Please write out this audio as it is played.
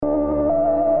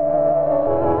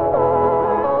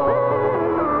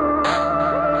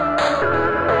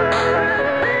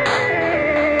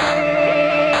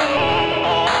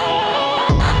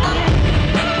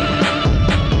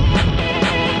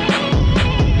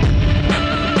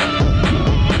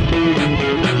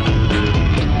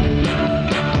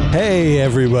Hey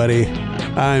everybody,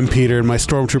 I'm Peter and my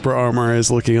Stormtrooper armor is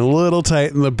looking a little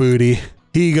tight in the booty.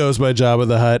 He goes by Jabba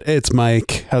the Hutt. It's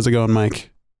Mike. How's it going,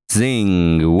 Mike?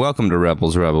 Zing! Welcome to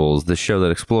Rebels, the show that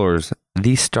explores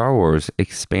the Star Wars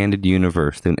expanded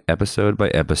universe through an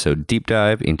episode-by-episode deep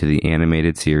dive into the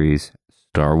animated series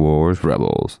Star Wars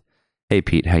Rebels. Hey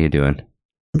Pete, how you doing?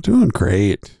 I'm doing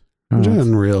great. I'm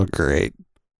doing real great.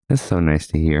 That's so nice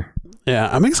to hear. Yeah,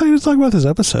 I'm excited to talk about this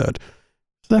episode.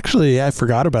 Actually, I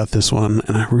forgot about this one,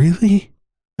 and I really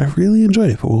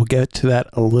enjoyed it, but we'll get to that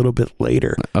a little bit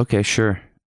later. Okay, sure.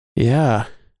 Yeah.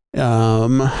 Do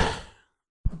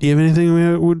you have anything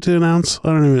we would to announce?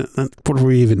 I don't even. What are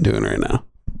we even doing right now?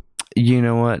 You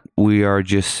know what? We are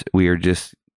just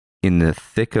in the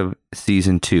thick of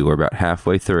season 2. We're about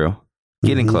halfway through,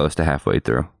 getting close to halfway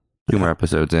through. 2 more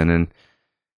episodes in, and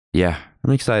yeah,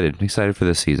 I'm excited. I'm excited for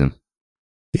this season.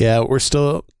 Yeah,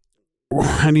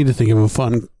 I need to think of a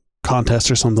fun contest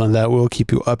or something like that. We'll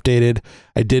keep you updated.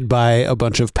 I did buy a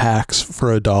bunch of packs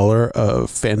for $1 of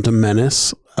Phantom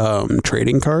Menace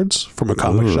trading cards from a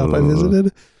comic shop I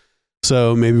visited.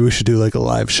 So maybe we should do like a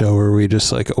live show where we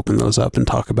just like open those up and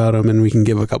talk about them, and we can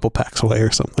give a couple packs away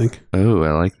or something. Oh,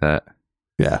 I like that.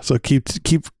 Yeah. So keep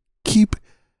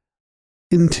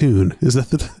in tune. Is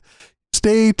that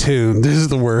stay tuned is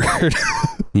the word.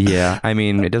 Yeah, I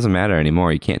mean, it doesn't matter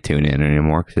anymore. You can't tune in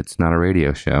anymore because it's not a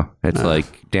radio show. It's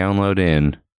like download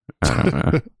in. I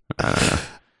don't know.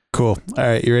 Cool. All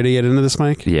right, you ready to get into this,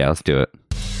 Mike? Yeah, let's do it.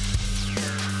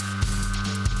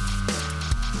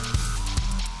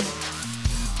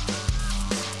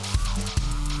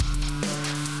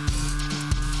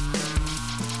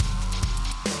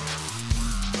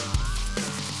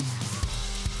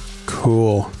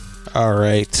 Cool. All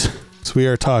right. So we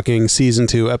are talking season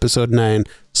 2, episode 9,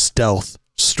 Stealth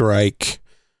Strike.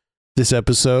 This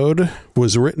episode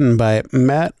was written by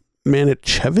Matt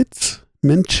Manchevitz,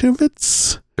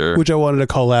 Sure. which I wanted to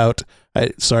call out.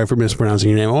 Sorry for mispronouncing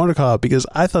your name. I wanted to call out because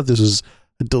I thought this was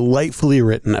a delightfully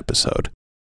written episode.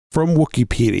 From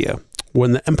Wikipedia,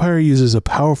 when the Empire uses a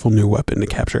powerful new weapon to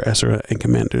capture Ezra and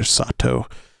Commander Sato,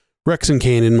 Rex and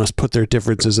Kanan must put their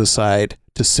differences aside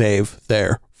to save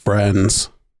their friends.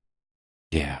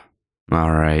 Yeah.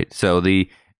 All right. So the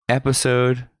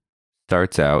episode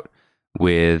starts out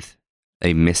with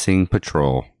a missing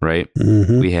patrol, right?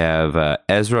 Mm-hmm. We have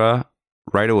Ezra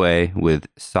right away with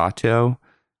Sato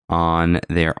on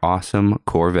their awesome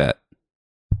Corvette.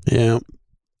 Yeah.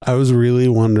 I was really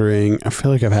wondering, I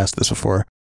feel like I've asked this before,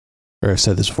 or I've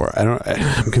said this before.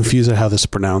 I'm confused at how this is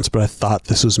pronounced, but I thought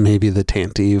this was maybe the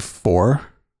Tantive 4.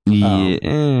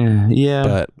 Yeah.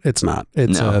 But it's not.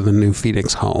 It's the new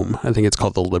Phoenix home. I think it's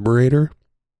called the Liberator.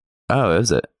 Oh,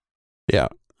 is it? Yeah.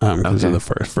 Because of the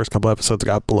first couple episodes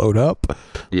got blowed up.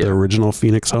 Yeah. The original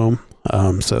Phoenix home.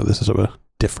 So this is a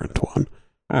different one.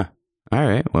 Huh. All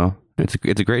right. Well, it's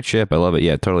a great ship. I love it.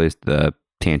 Yeah, totally the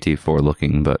Tantive 4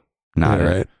 looking, but not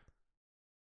right.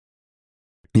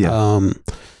 Yeah.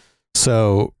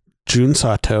 So Jun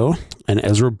Sato and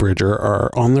Ezra Bridger are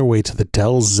on their way to the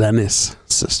Del Zenis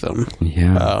system.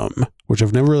 Yeah. Which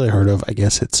I've never really heard of. I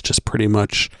guess it's just pretty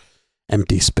much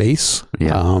empty space.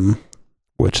 Yeah.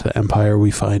 Which the Empire, we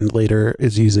find later,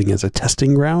 is using as a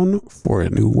testing ground for a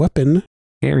new weapon.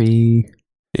 Scary.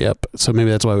 Yep. So maybe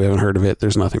that's why we haven't heard of it.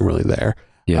 There's nothing really there.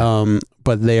 Yeah.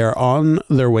 But they are on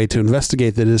their way to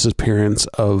investigate the disappearance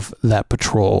of that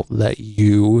patrol that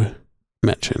you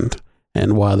mentioned.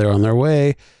 And while they're on their way,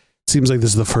 it seems like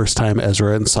this is the first time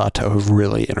Ezra and Sato have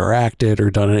really interacted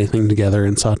or done anything together.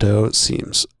 And Sato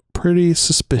seems pretty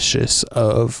suspicious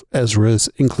of Ezra's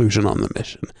inclusion on the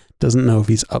mission. Doesn't know if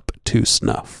he's up to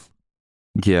snuff.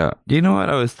 Yeah. You know what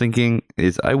I was thinking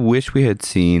is I wish we had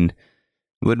seen,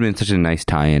 it would have been such a nice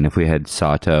tie-in if we had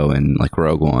Sato and like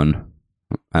Rogue One.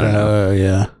 I don't know.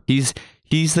 Yeah. He's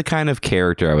the kind of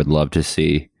character I would love to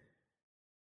see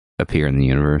appear in the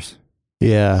universe.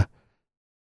 Yeah.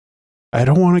 I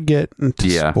don't want to get into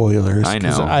spoilers. I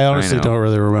know. I honestly don't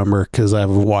really remember because I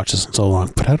haven't watched this in so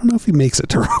long. But I don't know if he makes it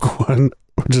to Rogue One,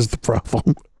 which is the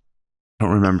problem. I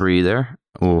don't remember either.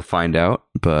 We'll find out.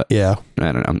 But yeah,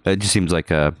 I don't know. It just seems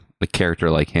like a character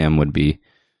like him would be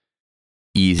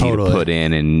easy to put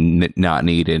in and not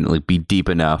need and like be deep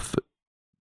enough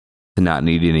to not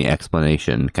need any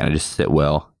explanation. Kind of just sit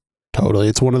well. Totally.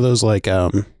 It's one of those like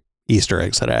Easter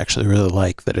eggs that I actually really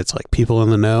like, that it's like people in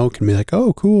the know can be like,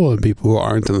 oh, cool. And people who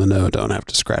aren't in the know don't have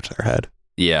to scratch their head.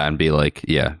 Yeah. And be like,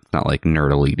 yeah, it's not like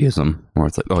nerd elitism where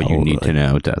it's like, oh, you need to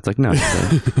know. It's like, no,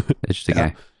 it's just a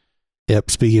guy.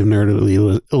 Yep. Speaking of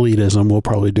nerd elitism, we'll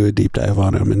probably do a deep dive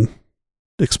on him and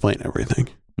explain everything.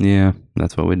 Yeah.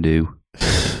 That's what we do.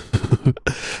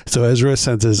 So Ezra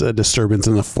senses a disturbance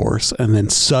in the Force, and then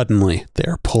suddenly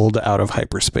they're pulled out of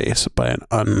hyperspace by an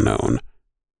unknown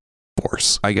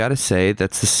force. I gotta say,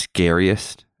 that's the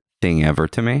scariest thing ever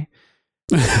to me.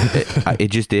 It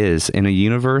just is. In a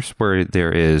universe where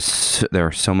there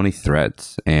are so many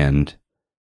threats and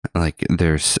like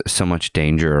there's so much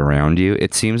danger around you,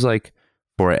 it seems like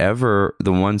forever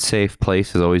the one safe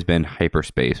place has always been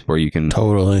hyperspace, where you can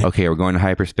Totally. okay, we're going to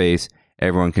hyperspace,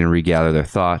 everyone can regather their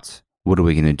thoughts. What are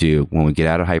we going to do when we get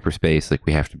out of hyperspace? Like,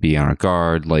 we have to be on our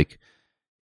guard. Like,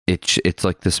 it's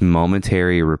like this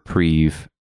momentary reprieve,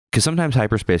 because sometimes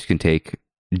hyperspace can take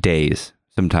days,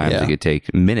 sometimes it could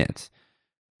take minutes,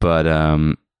 but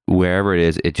wherever it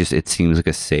is, it seems like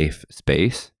a safe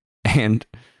space, and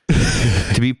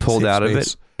to be pulled out of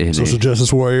it. Social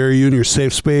justice warrior, are you in your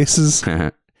safe spaces?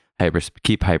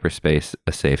 Keep hyperspace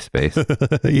a safe space.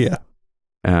 Yeah.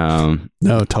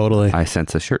 No, totally. I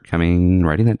sense a shirt coming,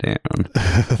 writing that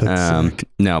down.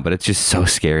 No, but it's just so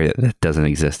scary that it doesn't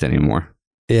exist anymore.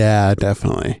 Yeah,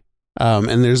 definitely.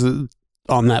 And there's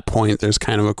on that point, there's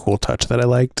kind of a cool touch that I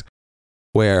liked,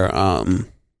 where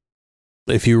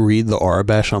if you read the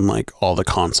Aurebesh on like all the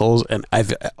consoles, and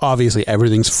obviously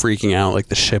everything's freaking out, like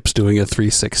the ship's doing a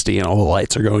 360 and all the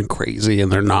lights are going crazy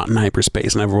and they're not in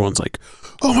hyperspace and everyone's like,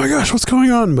 oh my gosh, what's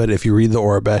going on? But if you read the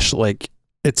Aurebesh, like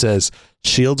it says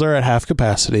shields are at half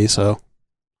capacity, so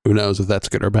who knows if that's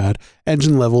good or bad.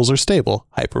 Engine levels are stable.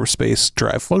 Hyperspace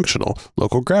drive functional.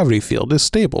 Local gravity field is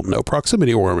stable. No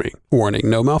proximity warning.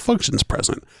 No malfunctions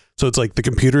present. So it's like the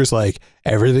computer's like,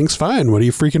 everything's fine. What are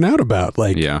you freaking out about?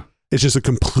 Like, yeah. It's just a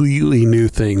completely new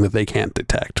thing that they can't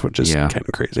detect, which is kind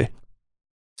of crazy.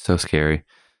 So scary.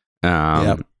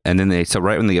 And then so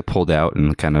right when they get pulled out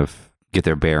and kind of get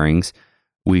their bearings,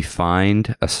 we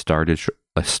find a Star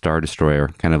Destroyer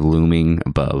kind of looming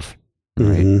above.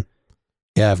 Right? Mm-hmm.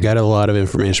 Yeah, I've got a lot of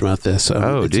information about this.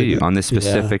 Do you? On this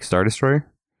specific Star Destroyer?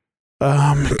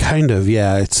 Kind of,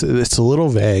 yeah. It's a little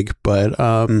vague, but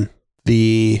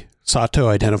the Sato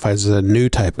identifies as a new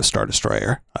type of Star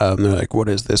Destroyer. They're like, what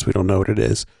is this? We don't know what it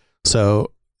is.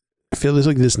 So I feel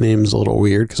like this name's a little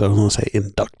weird because I was going to say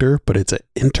Inductor, but it's an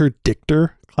Interdictor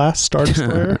class Star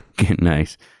Destroyer.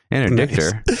 Nice.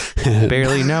 Interdictor. Nice.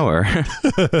 Barely know her.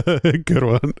 Good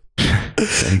one.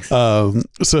 Thanks. So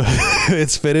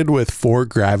it's fitted with 4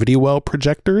 gravity well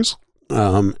projectors.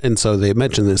 And so they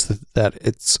mentioned this, that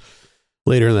it's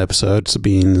later in the episode,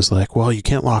 Sabine is like, well, you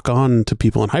can't lock on to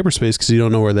people in hyperspace because you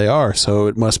don't know where they are. So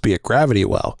it must be a gravity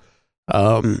well.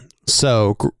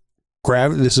 So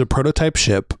this is a prototype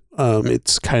ship.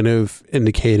 It's kind of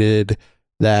indicated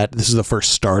that this is the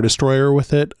first Star Destroyer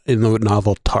with it. In the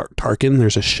novel Tarkin,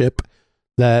 there's a ship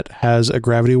that has a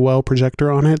gravity well projector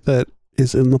on it that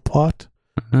is in the plot.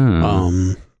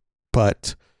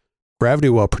 But gravity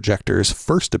well projectors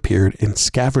first appeared in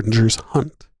Scavenger's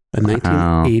Hunt, a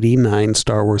 1989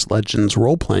 Star Wars Legends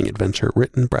role-playing adventure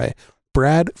written by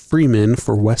Brad Freeman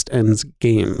for West End's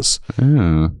Games.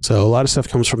 So a lot of stuff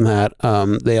comes from that.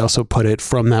 They also put it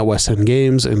from that West End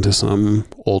Games into some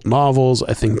old novels.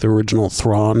 I think the original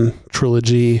Thrawn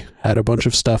trilogy had a bunch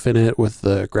of stuff in it with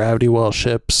the gravity well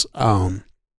ships. And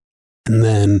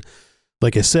then,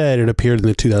 like I said, it appeared in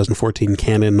the 2014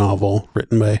 canon novel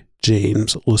written by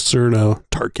James Lucerno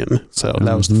Tarkin. So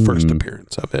that was the first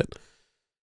appearance of it.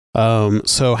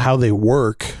 So how they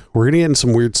work, we're going to get into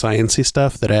some weird sciencey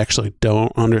stuff that I actually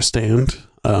don't understand.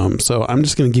 So I'm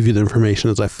just going to give you the information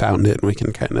as I found it, and we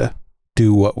can kind of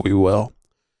do what we will.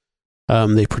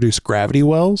 They produce gravity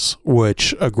wells,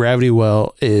 which a gravity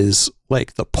well is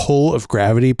like the pull of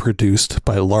gravity produced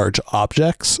by large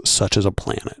objects, such as a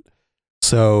planet.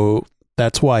 So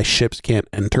that's why ships can't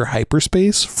enter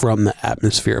hyperspace from the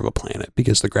atmosphere of a planet,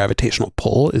 because the gravitational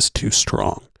pull is too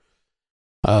strong.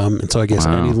 And so I guess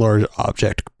any large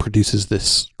object produces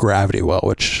this gravity well,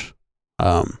 which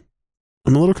I'm a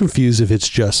little confused if it's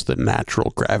just the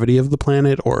natural gravity of the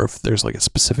planet or if there's like a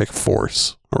specific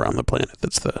force around the planet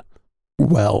that's the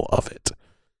well of it.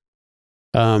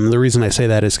 The reason I say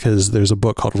that is because there's a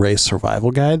book called Rey's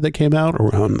Survival Guide that came out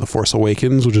around The Force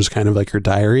Awakens, which is kind of like her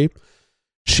diary.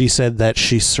 She said that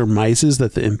she surmises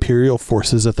that the Imperial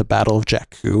forces at the Battle of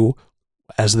Jakku,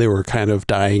 as they were kind of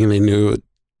dying and they knew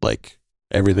like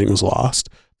everything was lost,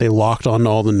 they locked onto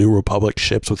all the New Republic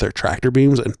ships with their tractor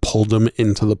beams and pulled them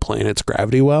into the planet's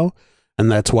gravity well.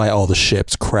 And that's why all the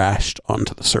ships crashed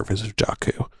onto the surface of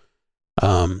Jakku.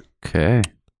 Okay.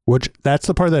 Which, that's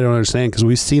the part that I don't understand, because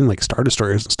we've seen like Star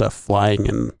Destroyers and stuff flying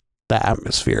in the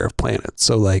atmosphere of planets.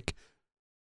 So like,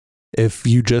 if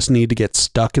you just need to get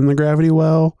stuck in the gravity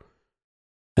well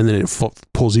and then it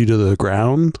pulls you to the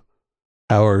ground,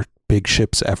 how are big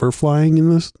ships ever flying in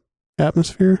this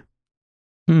atmosphere?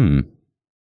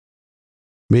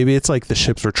 Maybe it's like the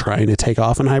ships were trying to take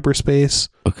off in hyperspace.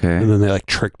 Okay. And then they like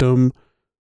tricked them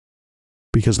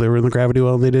because they were in the gravity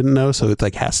well and they didn't know. So it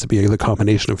like has to be the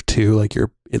combination of two, like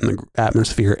you're in the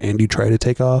atmosphere and you try to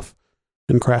take off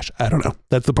and crash. I don't know.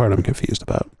 That's the part I'm confused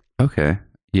about. Okay.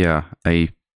 Yeah.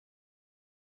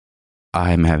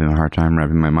 I'm having a hard time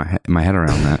wrapping my head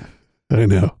around that. I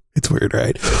know. It's weird,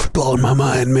 right? Blowing my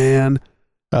mind, man.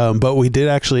 But we did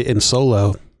actually in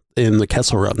Solo in the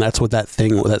Kessel Run. That's what that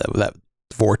thing, that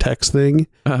vortex thing,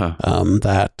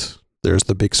 that there's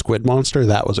the big squid monster.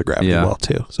 That was a gravity well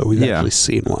too. So we've actually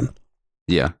seen one.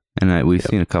 Yeah. And we've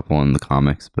seen a couple in the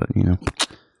comics, but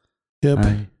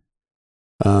Yep.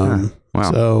 Wow.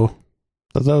 So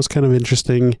that was kind of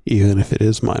interesting, even if it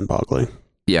is mind boggling.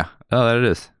 Yeah. Oh, that it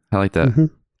is. I like that. Mm-hmm. I'm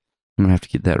going to have to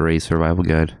get that Rey survival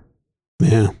guide.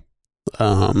 Yeah.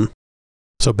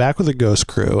 So back with the Ghost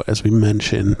Crew, as we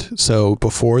mentioned. So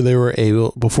before they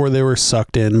were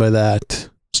sucked in by that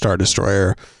Star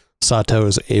Destroyer, Sato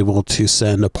is able to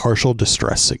send a partial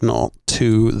distress signal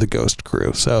to the Ghost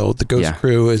Crew. So the Ghost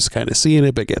Crew is kind of seeing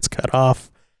it, but gets cut off.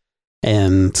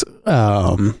 And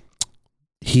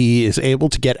he is able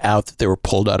to get out that they were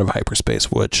pulled out of hyperspace,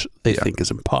 which they think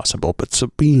is impossible. But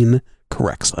Sabine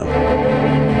corrects them.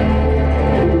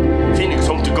 Phoenix,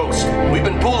 home to Ghost. We've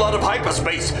been pulled out of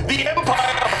hyperspace. The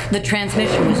Empire! The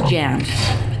transmission was jammed.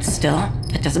 But still,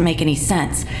 that doesn't make any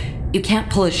sense. You can't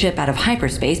pull a ship out of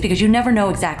hyperspace because you never know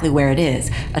exactly where it is.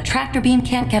 A tractor beam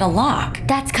can't get a lock.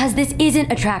 That's because this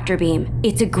isn't a tractor beam.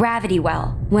 It's a gravity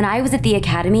well. When I was at the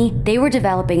Academy, they were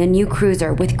developing a new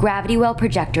cruiser with gravity well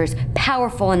projectors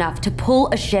powerful enough to pull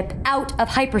a ship out of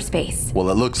hyperspace. Well,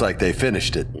 it looks like they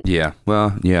finished it. Yeah.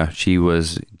 Well, yeah, she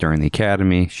was during the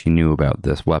Academy. She knew about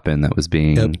this weapon that was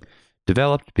being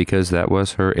developed because that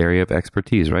was her area of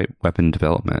expertise, right? Weapon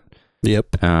development.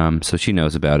 Yep. So she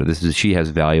knows about it. She has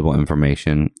valuable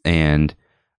information, and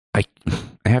I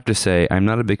have to say I'm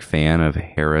not a big fan of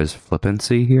Hera's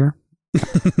flippancy here.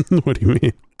 What do you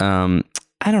mean?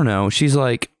 I don't know. She's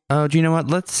like, oh, do you know what?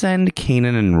 Let's send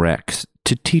Kanan and Rex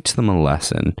to teach them a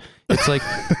lesson. It's like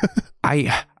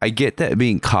I get that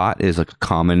being caught is like a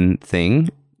common thing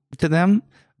to them,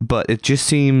 but it just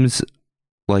seems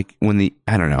like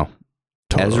I don't know.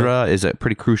 Totally. Ezra is a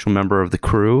pretty crucial member of the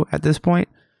crew at this point.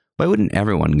 Why wouldn't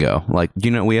everyone go? Like,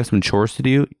 we have some chores to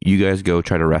do. You guys go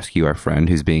try to rescue our friend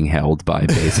who's being held by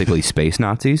basically space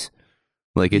Nazis.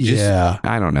 Like, it just,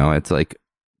 I don't know. It's like,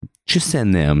 just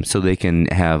send them so they can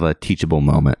have a teachable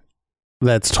moment.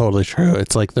 That's totally true.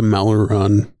 It's like the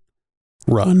Mallory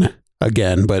run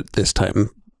again, but this time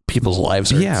people's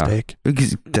lives are at stake.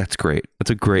 That's great.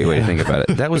 That's a great way to think about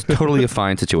it. That was totally a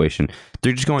fine situation.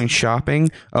 They're just going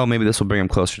shopping. Oh, maybe this will bring them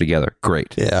closer together.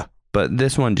 Great. Yeah. But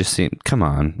this one just seemed, come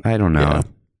on, I don't know. Yeah.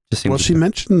 Just seems she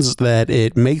mentions that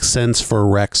it makes sense for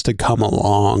Rex to come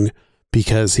along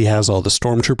because he has all the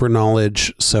stormtrooper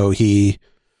knowledge, so he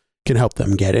can help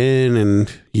them get in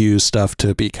and use stuff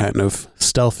to be kind of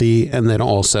stealthy. And then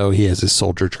also he has his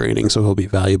soldier training, so he'll be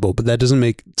valuable. But that doesn't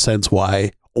make sense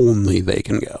why only they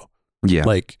can go. Yeah.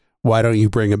 Like, why don't you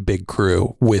bring a big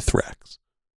crew with Rex?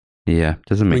 Yeah,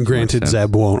 doesn't make sense. Granted,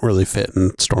 Zeb won't really fit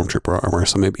in stormtrooper armor,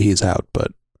 so maybe he's out,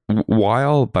 but...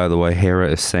 While, by the way,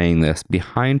 Hera is saying this,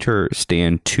 behind her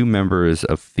stand two members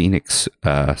of Phoenix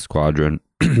Squadron,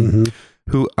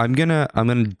 who I'm gonna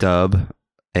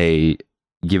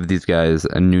give these guys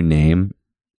a new name.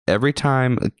 Every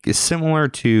time, it's similar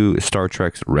to Star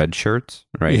Trek's red shirts,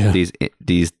 right? Yeah.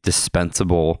 These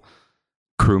dispensable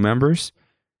crew members.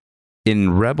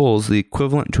 In Rebels, the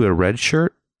equivalent to a red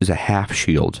shirt is a half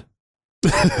shield.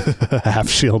 Half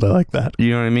shield, I like that. You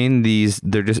know what I mean?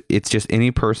 It's just any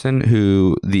person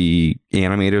who the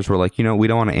animators were like, we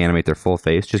don't want to animate their full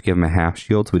face, just give them a half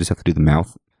shield, so we just have to do the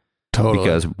mouth. Totally.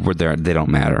 Because they don't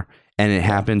matter. And it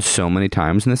happens so many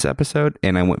times in this episode,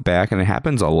 and I went back, and it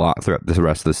happens a lot throughout the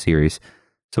rest of the series.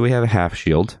 So we have a half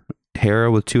shield, Hera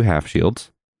with two half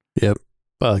shields. Yep,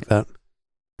 I like that.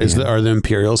 Are the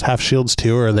Imperials half shields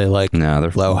too, or are they like they're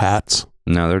low hats?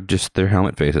 No, they're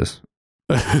helmet faces.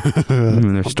 They're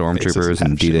stormtroopers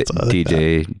and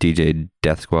DJ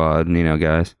Death Squad,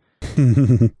 guys.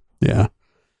 Yeah.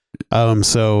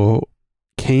 So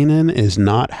Kanan is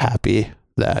not happy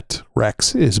that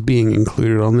Rex is being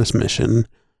included on this mission.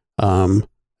 And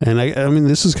I mean,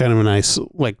 this is kind of a nice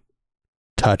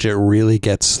touch. It really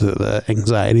gets to the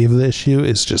anxiety of the issue.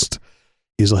 It's just,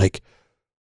 he's like,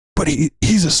 but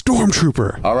he's a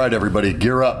stormtrooper. All right, everybody,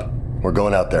 gear up. We're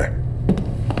going out there.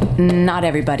 Not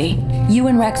everybody. You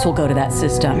and Rex will go to that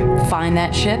system, find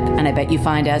that ship, and I bet you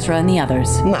find Ezra and the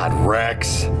others. Not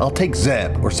Rex. I'll take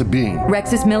Zeb or Sabine.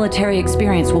 Rex's military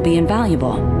experience will be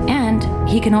invaluable, and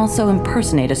he can also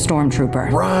impersonate a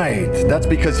stormtrooper. Right. That's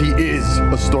because he is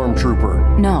a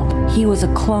stormtrooper. No, he was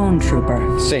a clone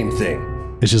trooper. Same thing.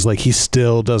 It's just like he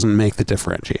still doesn't make the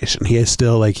differentiation. He is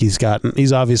still like he's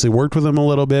obviously worked with him a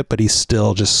little bit, but he's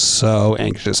still just so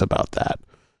anxious about that.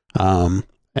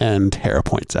 And Hera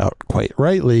points out quite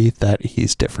rightly that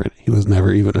he's different. He was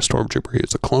never even a stormtrooper. He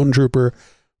was a clone trooper,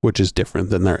 which is different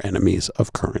than their enemies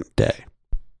of current day.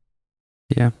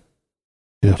 Yeah.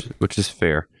 Yeah. Which is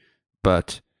fair.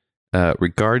 But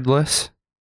regardless,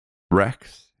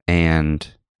 Rex and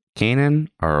Kanan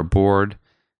are aboard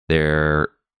their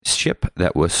ship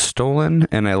that was stolen,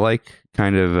 and I like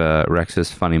kind of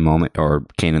Rex's funny moment, or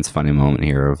Kanan's funny moment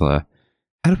here of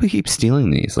how do we keep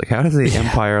stealing these? Like, how does the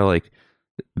Empire like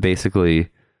basically,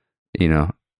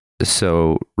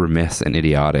 so remiss and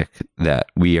idiotic that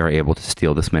we are able to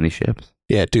steal this many ships?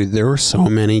 Yeah, dude, there were so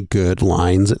many good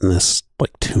lines in this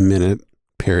 2-minute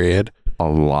period. A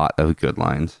lot of good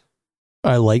lines.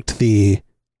 I liked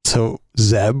so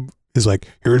Zeb is like,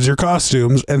 here's your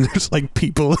costumes, and there's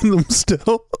people in them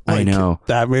still. I know.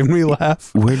 That made me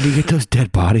laugh. Where did you get those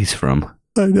dead bodies from?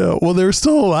 I know. Well, they were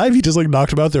still alive. He just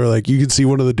knocked them out. They were you could see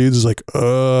one of the dudes is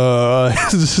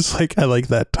it's just I like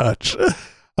that touch.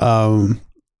 And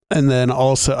then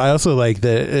also, I also like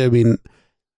that,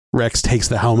 Rex takes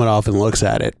the helmet off and looks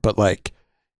at it, but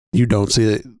you don't see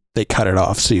it. They cut it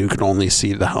off so you can only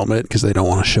see the helmet because they don't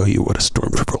want to show you what a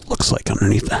stormtrooper looks like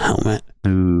underneath the helmet.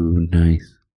 Ooh,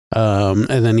 nice. And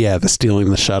then, the stealing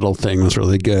the shuttle thing was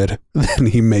really good. Then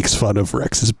he makes fun of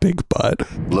Rex's big butt.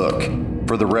 Look,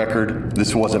 for the record,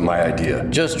 this wasn't my idea.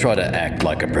 Just try to act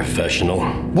like a professional.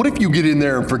 What if you get in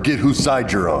there and forget whose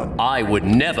side you're on? I would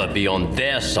never be on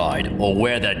their side or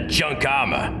wear their junk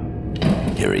armor.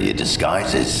 Here are your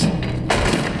disguises.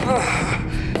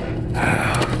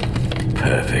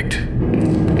 Perfect.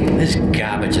 This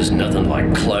garbage is nothing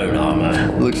like clone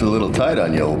armor. Looks a little tight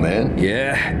on you, old man.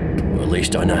 Yeah? Well, at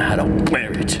least I know how to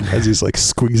wear it. As he's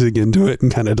squeezing into it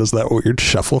and kind of does that weird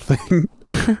shuffle thing.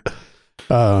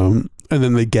 And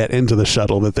then they get into the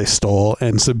shuttle that they stole,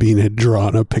 and Sabine had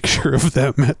drawn a picture of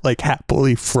them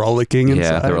happily frolicking inside.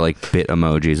 Yeah, there were bit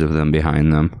emojis of them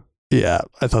behind them. Yeah,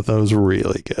 I thought that was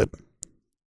really good.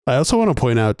 I also want to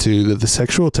point out too that the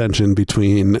sexual tension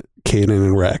between Kanan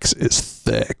and Rex is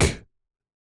thick.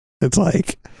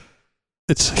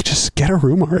 It's just get a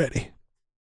room already.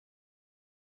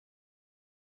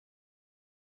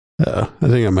 I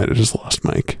think I might have just lost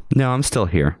Mike. No, I'm still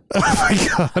here. Oh my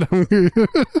God.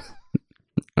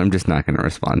 I'm just not going to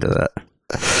respond to that.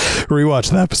 Rewatch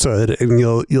the episode and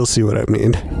you'll see what I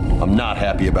mean. I'm not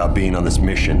happy about being on this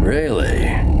mission. Really?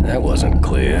 That wasn't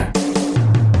clear.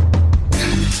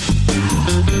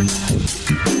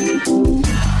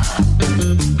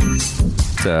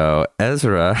 So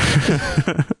Ezra.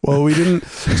 Well, we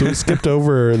skipped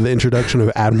over the introduction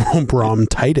of Admiral Brom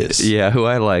Titus. Yeah, who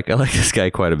I like. I like this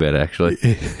guy quite a bit, actually.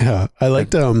 Yeah, I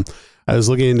liked I was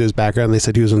looking into his background. They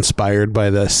said he was inspired by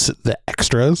the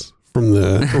extras from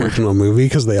the original movie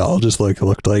because they all just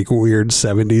looked like weird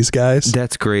 70s guys.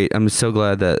 That's great. I'm so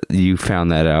glad that you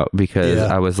found that out because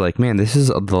I was like, man, this is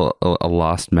a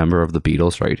lost member of the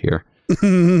Beatles right here.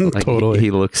 Totally.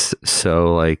 He looks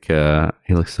so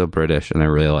he looks so British, and I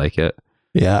really like it.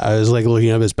 Yeah, I was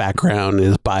looking up his background,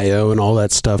 his bio, and all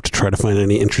that stuff to try to find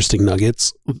any interesting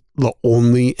nuggets. The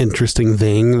only interesting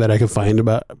thing that I could find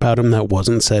about him that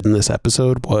wasn't said in this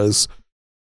episode was,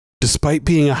 despite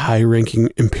being a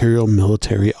high-ranking Imperial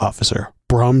military officer,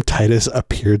 Brom Titus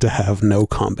appeared to have no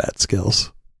combat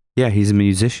skills. Yeah, he's a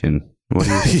musician. What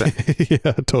do you expect?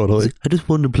 Yeah, totally. I just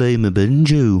want to play my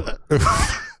banjo.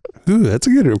 Ooh, that's a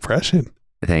good impression.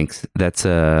 Thanks. That's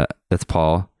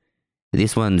Paul.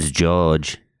 This one's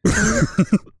George.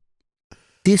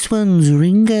 This one's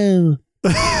Ringo.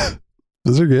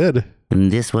 Those are good.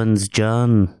 And this one's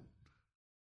John.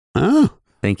 Oh,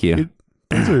 thank you.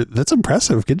 That's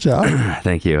impressive. Good job.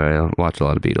 Thank you. I watch a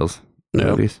lot of Beatles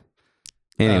movies.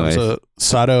 Anyways. So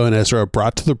Sato and Ezra are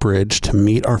brought to the bridge to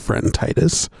meet our friend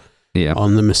Titus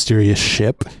on the mysterious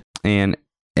ship. And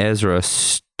Ezra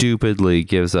stupidly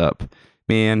gives up.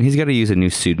 Man, he's got to use a new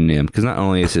pseudonym because not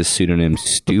only is his pseudonym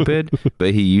stupid,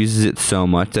 but he uses it so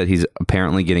much that he's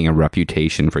apparently getting a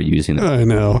reputation for using it. I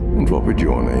know. And what would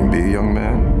your name be, young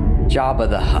man? Jabba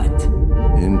the Hutt.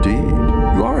 Indeed.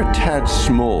 You are a tad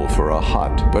small for a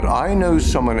hut, but I know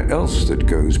someone else that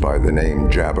goes by the name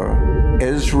Jabba.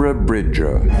 Ezra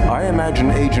Bridger. I imagine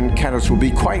Agent Caddis will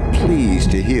be quite pleased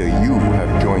to hear you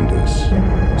have joined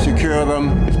us. Secure them.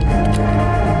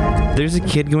 There's a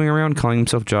kid going around calling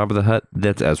himself Jabba the Hutt.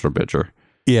 That's Ezra Bridger.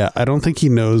 Yeah, I don't think he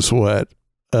knows what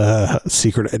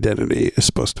secret identity is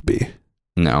supposed to be.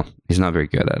 No, he's not very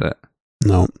good at it.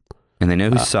 No. And they know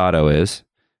who Sato is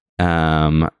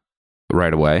right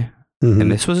away. Mm-hmm.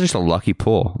 And this was just a lucky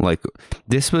pull. Like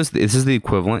this is the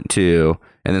equivalent to,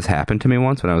 and this happened to me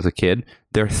once when I was a kid.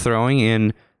 They're throwing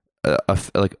in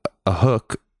a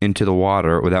hook into the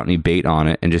water without any bait on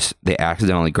it, and just they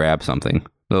accidentally grab something.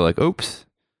 They're like, "Oops!"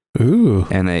 Ooh.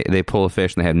 And they pull a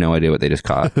fish, and they have no idea what they just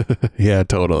caught. Yeah,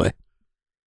 totally.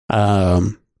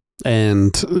 And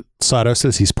Sato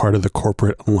says he's part of the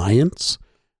Corporate Alliance,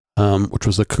 which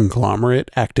was a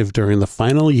conglomerate active during the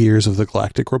final years of the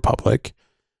Galactic Republic.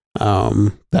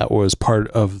 That was part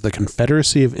of the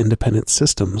Confederacy of Independent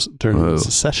Systems during the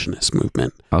secessionist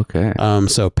movement. Okay.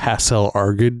 So Pascal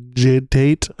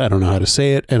Argitate, I don't know how to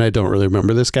say it, and I don't really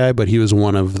remember this guy, but he was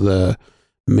one of the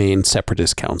main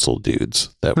Separatist Council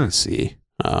dudes that we see.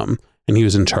 And he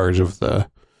was in charge of the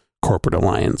Corporate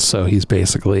Alliance. So he's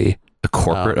basically the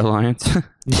Corporate Alliance.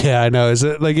 Yeah, I know. Is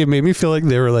it like, it made me feel like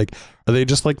they were like, are they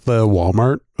just like the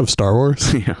Walmart of Star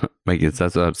Wars? Yeah, like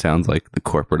that's what it sounds like. The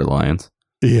Corporate Alliance.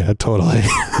 Yeah, totally.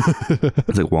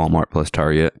 It's like Walmart plus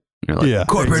Target. You're like, yeah,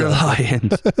 Corporate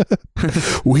Alliance.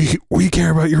 we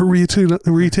care about your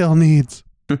retail needs.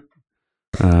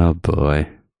 Oh boy.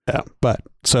 Yeah, but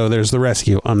so there's the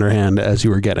rescue underhand as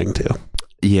you were getting to.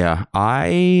 Yeah,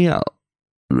 I'm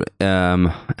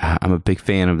a big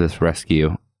fan of this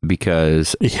rescue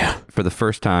because for the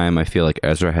first time I feel like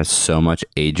Ezra has so much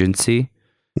agency.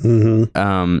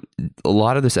 Mm-hmm. A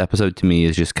lot of this episode to me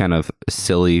is just kind of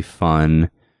silly fun.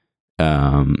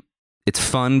 It's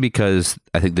fun because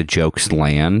I think the jokes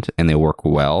land and they work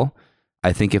well.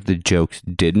 I think if the jokes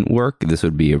didn't work, this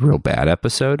would be a real bad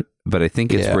episode, but I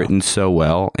think it's written so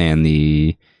well, and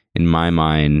in my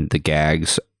mind the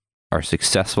gags are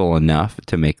successful enough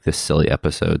to make this silly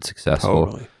episode successful.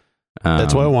 Totally.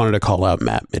 That's why I wanted to call out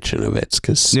Matt Michnovetz,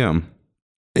 because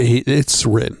it's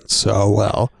written so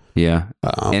well. Yeah.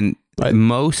 And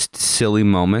most silly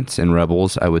moments in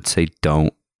Rebels, I would say,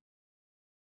 don't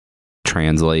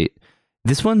translate.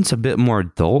 This one's a bit more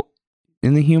adult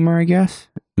in the humor, I guess.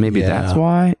 Maybe that's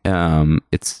why.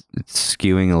 It's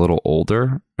skewing a little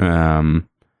older.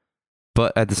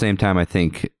 But at the same time, I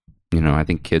think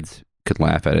kids could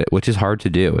laugh at it, which is hard to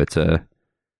do. It's a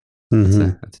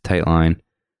tight line.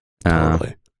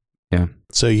 Totally. Yeah.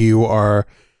 So you are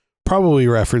probably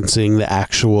referencing the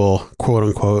actual quote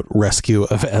unquote rescue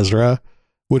of Ezra,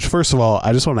 which, first of all,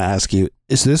 I just want to ask you,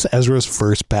 is this Ezra's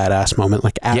first badass moment?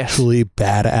 Like actually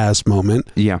badass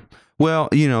moment? Yeah. Well,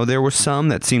 there were some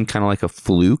that seemed kind of like a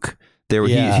fluke.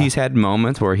 He's had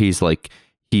moments where he's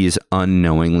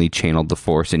unknowingly channeled the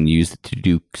Force and used it to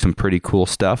do some pretty cool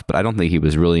stuff, but I don't think he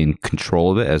was really in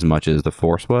control of it as much as the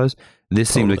Force was. This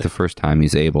seemed like the first time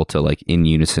he's able to, like, in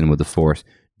unison with the Force,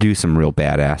 do some real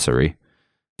badassery.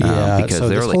 Yeah, because so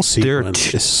this whole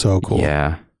sequence is so cool.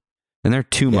 Yeah. And there are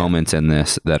two moments in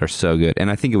this that are so good.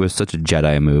 And I think it was such a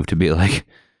Jedi move to be like,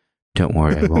 don't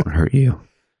worry, I won't hurt you.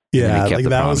 Yeah, like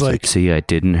that was like, see, I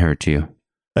didn't hurt you.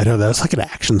 I know, that was like an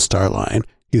action star line.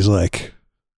 He's like,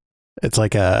 it's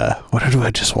like what did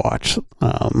I just watch?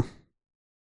 The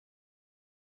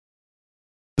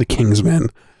Kingsman,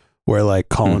 where like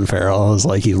Colin Farrell is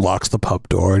like, he locks the pub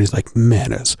door and he's like,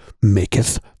 manners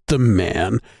maketh the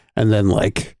man. And then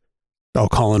like,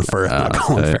 Colin Firth, not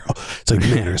Colin Farrell. It's like,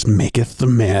 manners maketh the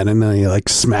man. And then he like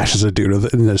smashes a dude with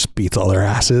it and just beats all their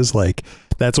asses. Like,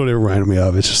 that's what it reminded me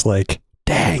of. It's just like,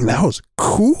 dang, that was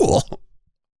cool.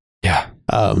 Yeah.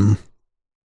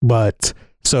 But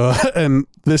so, and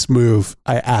this move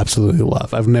I absolutely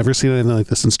love. I've never seen anything like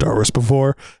this in Star Wars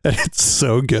before, and it's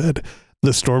so good.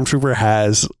 The stormtrooper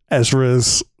has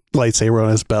Ezra's lightsaber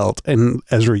on his belt, and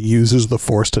Ezra uses the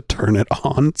Force to turn it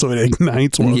on, so it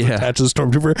ignites one of the attaches the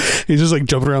stormtrooper. He's just like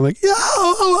jumping around like, yo,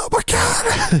 oh my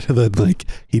god! And then like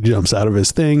he jumps out of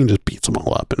his thing and just beats them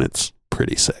all up, and it's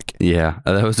pretty sick. Yeah,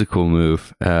 that was a cool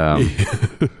move. Yeah,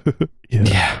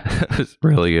 it was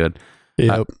really good.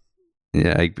 Yep.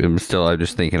 I'm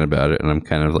just thinking about it, and I'm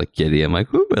kind of like giddy. I'm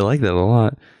like, ooh, I like that a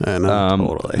lot. I know,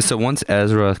 totally. So once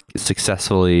Ezra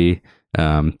successfully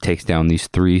takes down these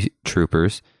 3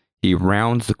 troopers, he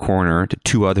rounds the corner to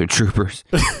 2 other troopers,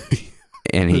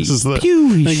 and he shoots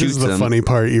them. This is the funny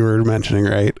part you were mentioning,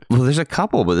 right? Well, there's a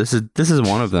couple, but this is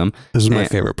one of them. This is my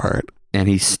favorite part. And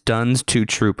he stuns 2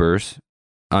 troopers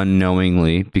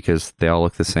unknowingly because they all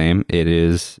look the same. It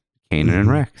is Kanan and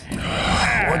Rex.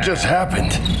 What just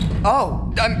happened?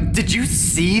 Oh, did you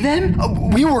see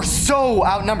them? We were so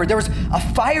outnumbered. There was a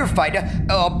firefight,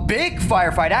 a big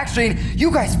firefight, actually, and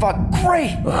you guys fought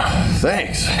great.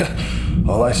 Thanks.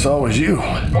 All I saw was you. You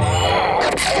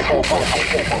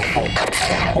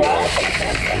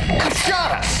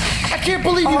shot us! I can't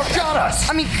believe you shot us!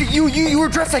 I mean, you were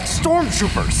dressed like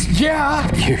stormtroopers.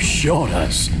 Yeah. You shot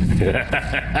us.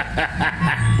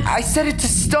 I said it to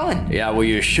stun. Yeah, well,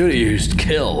 you should have used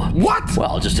kill. What?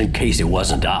 Well, just in case it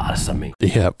wasn't us. I mean.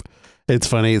 Yep. It's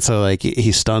funny. So like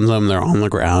he stuns them. They're on the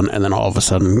ground. And then all of a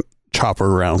sudden Chopper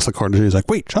rounds the corner. He's like,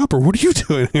 wait, Chopper, what are you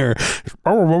doing here?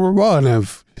 And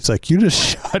he's like, you just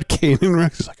shot Kanan and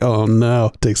Rex. He's like, oh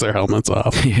no. Takes their helmets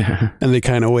off. Yeah. And they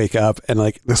kind of wake up and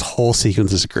like this whole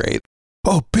sequence is great.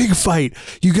 Oh, big fight.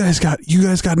 You guys got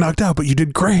knocked out, but you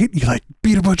did great. You like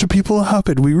beat a bunch of people up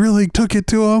and we really took it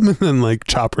to them. And then like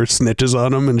Chopper snitches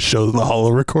on him and shows the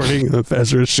holo recording of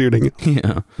Ezra shooting him.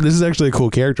 Yeah. This is actually a cool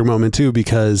character moment too,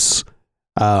 because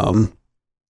Kanan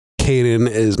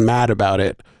is mad about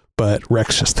it, but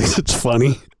Rex just thinks it's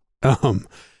funny.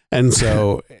 And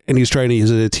he's trying to use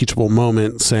it as a teachable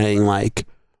moment, saying like,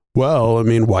 well, I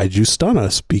mean, why'd you stun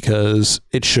us? Because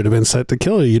it should have been set to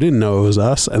kill you. You didn't know it was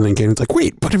us. And then Kanan's like,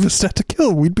 wait, but if it's set to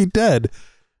kill, we'd be dead.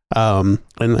 And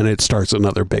then it starts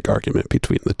another big argument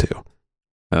between the two.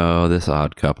 Oh, this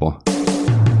odd couple.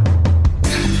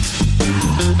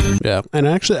 Yeah. And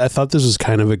actually, I thought this was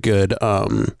kind of a good, I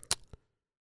don't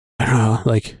know,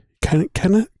 like kind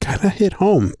of hit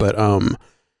home, but,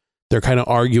 they're kind of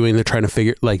arguing. They're trying to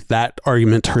figure, like, that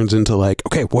argument turns into like,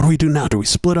 okay, what do we do now? Do we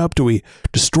split up? Do we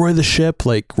destroy the ship?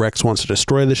 Like Rex wants to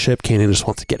destroy the ship. Kanan just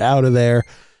wants to get out of there.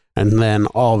 And then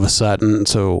all of a sudden,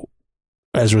 so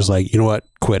Ezra's like, you know what?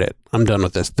 Quit it. I'm done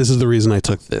with this. This is the reason I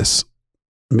took this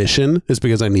mission, is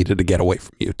because I needed to get away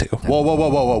from you two.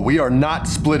 Whoa. We are not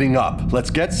splitting up. Let's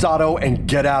get Sato and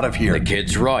get out of here. The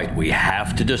kid's right. We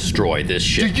have to destroy this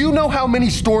Do ship. you know how many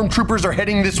stormtroopers are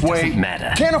heading this way? Doesn't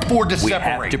matter. Can't afford to We separate.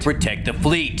 have to protect the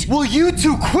fleet. Will you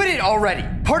two quit it already?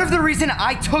 Part of the reason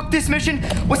I took this mission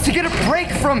was to get a break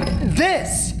from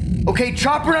this. Okay,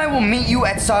 Chopper and I will meet you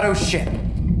at Sato's ship.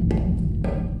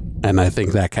 And I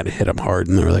think that kind of hit them hard.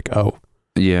 And they were like, oh,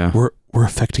 Yeah. we're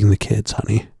affecting the kids,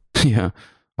 honey. Yeah.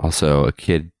 Also, a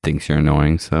kid thinks you're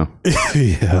annoying, so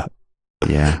Yeah.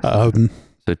 yeah.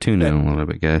 So tune in a little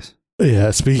bit, guys.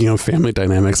 Yeah. Speaking of family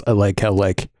dynamics, I like how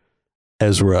like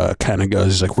Ezra kind of goes,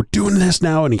 he's like, we're doing this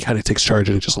now. And he kind of takes charge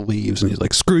and he just leaves. And he's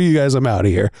like, screw you guys, I'm out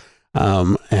of here.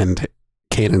 And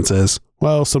Kanan says,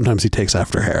 well, sometimes he takes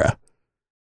after Hera.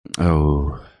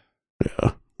 Oh.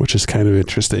 Yeah. Which is kind of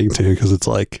interesting too, because it's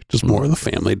like just more of the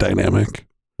family dynamic.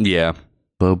 Yeah.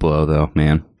 Low blow, though,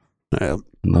 man. Yeah.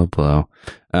 Low blow.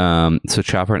 So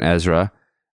Chopper and Ezra,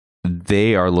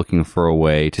 they are looking for a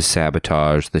way to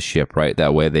sabotage the ship, right?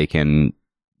 That way they can,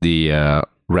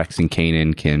 Rex and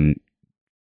Kanan can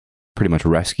pretty much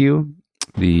rescue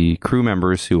the crew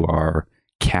members who are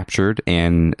captured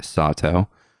and Sato.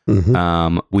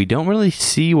 Mm-hmm. We don't really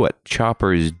see what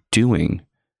Chopper is doing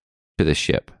to the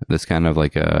ship. That's kind of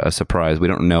like a surprise. We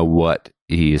don't know what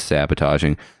he is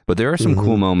sabotaging, but there are some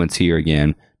cool moments here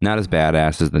again. Not as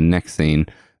badass as the next scene,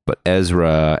 but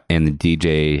Ezra and the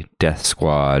DJ Death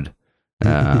Squad. Do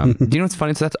you know what's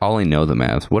funny? So that's all I know them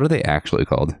as. What are they actually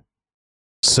called?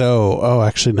 So, I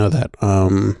actually know that.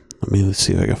 Let's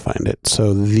see if I can find it.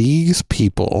 So these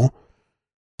people,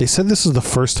 they said this is the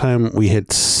first time we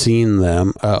had seen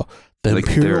them. Oh, the Like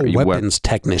Imperial they're Weapons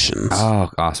Technicians.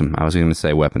 Oh, awesome. I was going to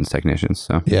say weapons technicians.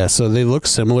 So Yeah, so they look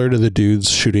similar to the dudes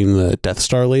shooting the Death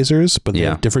Star lasers, but they Yeah.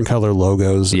 have different color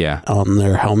logos yeah. on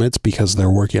their helmets because they're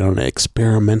working on an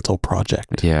experimental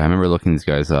project. Yeah, I remember looking these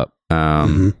guys up.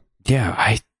 Mhm.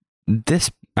 Yeah,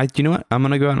 you know what? I'm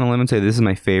going to go out on a limb and say this is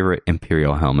my favorite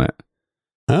Imperial helmet.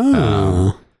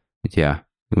 Oh. Yeah.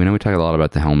 We know we talk a lot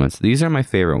about the helmets. These are my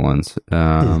favorite ones.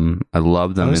 I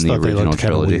love them in the original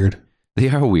trilogy. Weird. They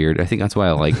are weird. I think that's why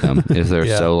I like them. Is they're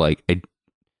Yeah. so like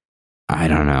I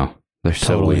don't know. They're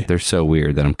so Totally. weird. They're so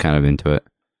weird that I'm kind of into it.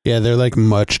 Yeah, they're like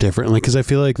much different. Like, because I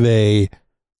feel like the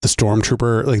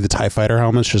Stormtrooper, like the TIE Fighter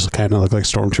helmets, just kind of look like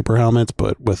Stormtrooper helmets,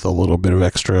 but with a little bit of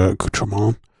extra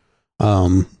accoutrement.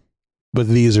 But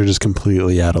these are just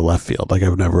completely out of left field. Like,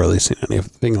 I've never really seen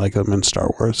anything like them in Star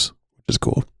Wars, which is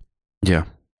cool. Yeah.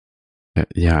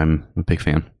 Yeah, I'm a big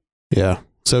fan. Yeah.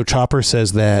 So Chopper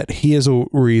says that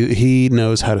he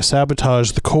knows how to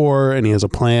sabotage the core and he has a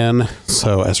plan.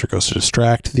 So Ezra goes to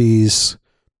distract these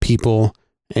people.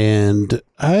 And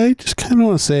I just kind of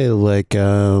want to say, like,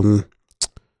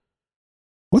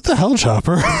 what the hell,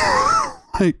 Chopper?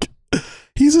 Like,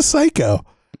 he's a psycho.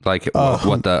 Like how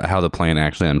the plan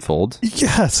actually unfolds?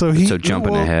 Yeah, so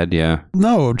jumping ahead, yeah.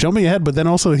 No, jumping ahead, but then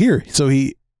also here. So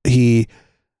he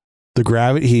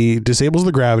disables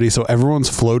the gravity, so everyone's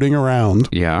floating around.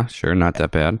 Yeah, sure, not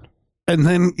that bad. And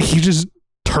then he just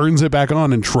turns it back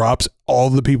on and drops all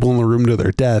the people in the room to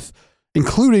their death,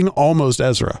 including almost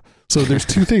Ezra. So there's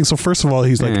two things. So first of all,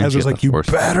 he's like, Ezra's like, you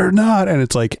better not. And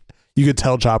it's like, you could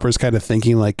tell Chopper's kind of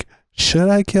thinking like, should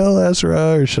I kill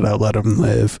Ezra or should I let him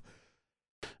live?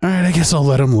 All right, I guess I'll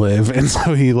let him live. And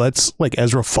so he lets like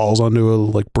Ezra falls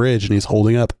onto a bridge and he's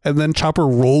holding up. And then Chopper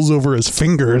rolls over his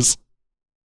fingers.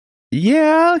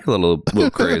 Yeah, like a little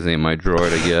crazy in my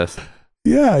droid, I guess.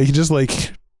 Yeah, he just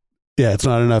it's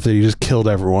not enough that he just killed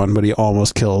everyone, but he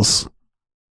almost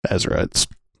Ezra.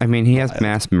 He has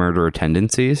mass murderer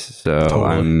tendencies, so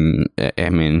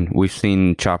totally. We've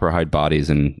seen Chopper hide bodies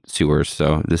in sewers,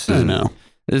 so this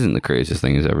isn't the craziest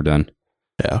thing he's ever done.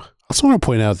 Yeah. I also want to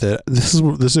point out that this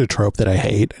is a trope that I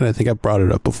hate, and I think I've brought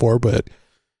it up before, but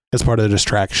as part of the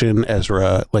distraction,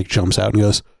 Ezra jumps out and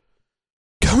goes,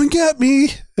 "Come and get me!"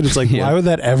 And it's like, why would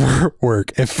that ever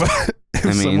work? If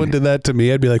someone did that to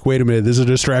me, I'd be like, wait a minute, this is a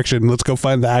distraction. Let's go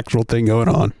find the actual thing going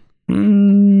on.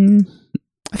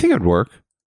 I think it would work.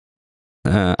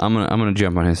 I'm gonna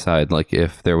jump on his side. Like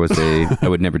if there was I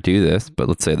would never do this, but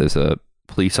let's say there's a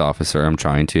police officer I'm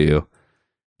trying to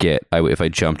get. If I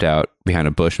jumped out behind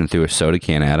a bush and threw a soda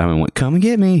can at him and went, "Come and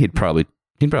get me," he'd probably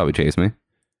chase me.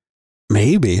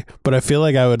 Maybe, but I feel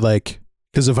like I would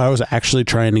because if I was actually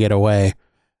trying to get away,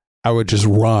 I would just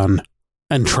run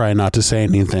and try not to say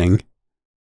anything,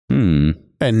 and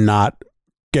not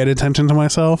get attention to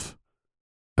myself.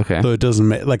 Okay. So it doesn't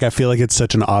make I feel like it's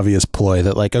such an obvious ploy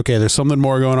that okay, there's something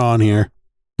more going on here.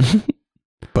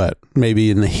 But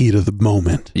maybe in the heat of the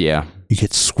moment, yeah, you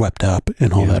get swept up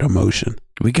in all that emotion.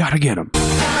 We gotta get him.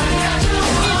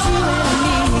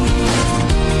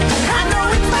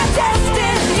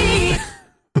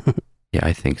 Yeah,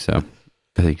 I think so.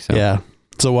 Yeah.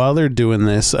 So while they're doing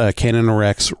this, Kanan and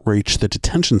Rex reach the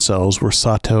detention cells where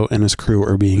Sato and his crew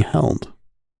are being held.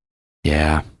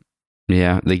 Yeah.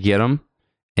 Yeah, they get him.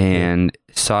 And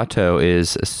Sato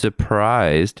is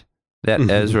surprised that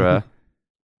Ezra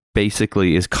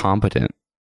basically is competent.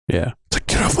 Yeah. It's like,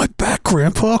 get off my back,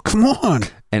 Grandpa. Come on.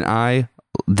 And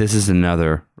this is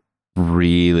another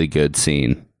really good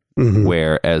scene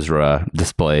where Ezra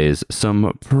displays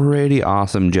some pretty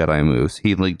awesome Jedi moves.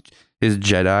 His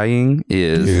Jediing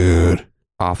is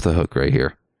off the hook right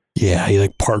here. Yeah, he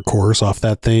parkours off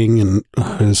that thing and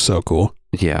it's so cool.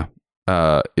 Yeah.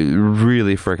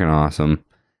 Really freaking awesome.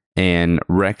 And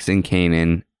Rex and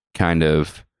Kanan kind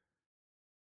of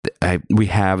we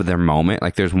have their moment.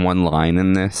 There's one line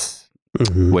in this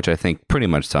which I think pretty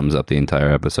much sums up the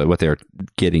entire episode, what they're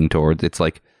getting towards. It's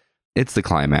it's the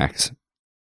climax.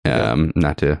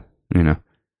 Not to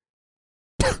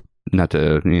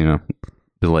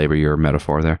belabor your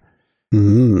metaphor there.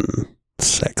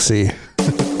 Sexy.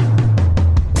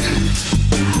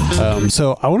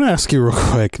 So I want to ask you real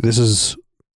quick. This is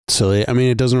silly.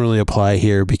 It doesn't really apply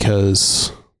here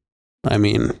because,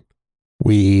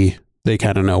 they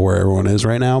kind of know where everyone is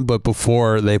right now. But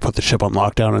before they put the ship on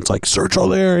lockdown, it's search all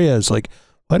the areas. Why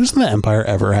doesn't the Empire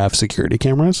ever have security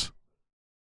cameras?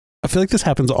 I feel like this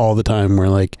happens all the time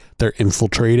where they're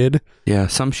infiltrated. Yeah,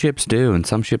 some ships do and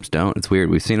some ships don't. It's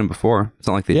weird. We've seen them before. It's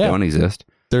not like they don't exist.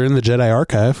 They're in the Jedi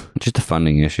archive. It's just a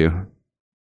funding issue.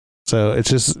 So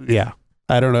it's just,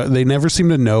 I don't know. They never seem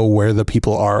to know where the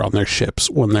people are on their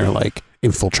ships when they're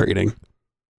infiltrating.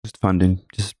 Just funding.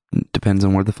 Just depends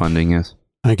on where the funding is.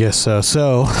 I guess so.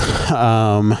 So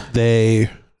they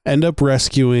end up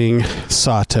rescuing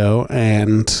Sato,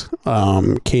 and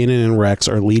Kanan and Rex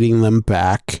are leading them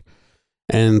back,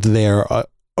 and they're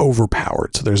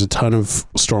overpowered. So there's a ton of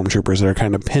stormtroopers that are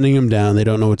kind of pinning them down. They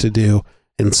don't know what to do.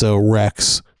 And so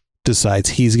Rex decides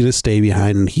he's going to stay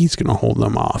behind and he's going to hold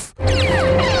them off. Too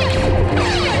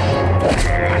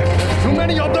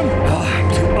many of them?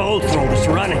 Too old for all this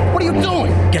running. What are you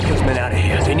doing? Get those men out of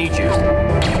here. They need you.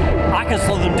 I can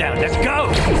slow them down. Let's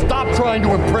go. Stop trying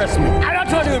to impress me. I'm not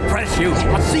trying to impress you.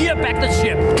 I'll see you back at the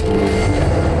ship.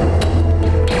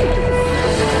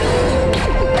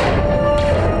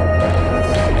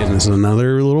 And there's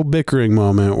another little bickering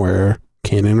moment where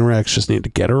Kanan and Rex just need to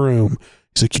get a room.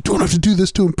 He's like, you don't have to do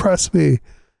this to impress me.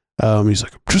 He's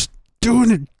like, I'm just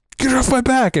doing it. Get off my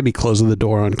back. And he closes the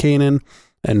door on Kanan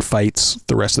and fights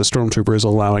the rest of the stormtroopers,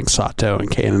 allowing Sato and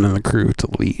Kanan and the crew to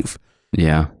leave.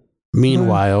 Yeah.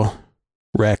 Meanwhile,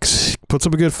 Rex puts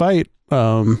up a good fight.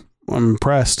 I'm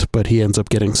impressed, but he ends up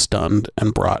getting stunned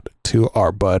and brought to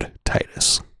our bud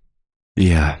Titus.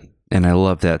 Yeah. And I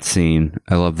love that scene.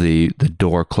 I love the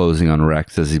door closing on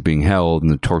Rex as he's being held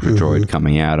and the torture droid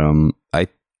coming at him.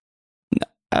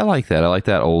 I like that. I like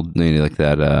that old, like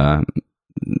that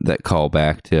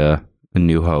callback to A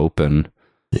New Hope, and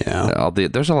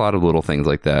there's a lot of little things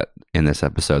like that in this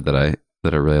episode that I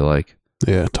really like.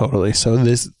 Yeah, totally. So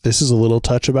this is a little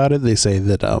touch about it. They say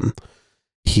that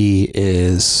he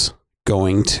is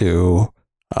going to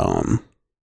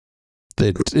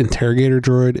the interrogator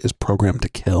droid is programmed to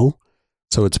kill,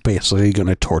 so it's basically going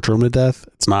to torture him to death.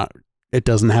 It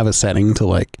doesn't have a setting to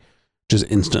like just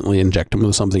instantly inject him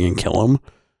with something and kill him.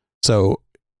 So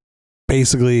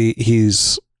basically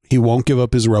he won't give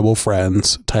up his rebel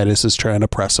friends. Titus is trying to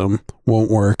press him, won't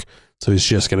work, so he's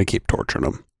just going to keep torturing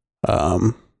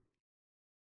him.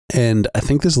 And I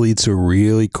think this leads to a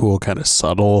really cool kind of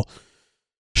subtle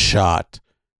shot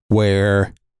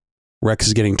where Rex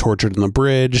is getting tortured in the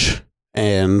bridge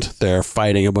and they're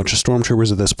fighting a bunch of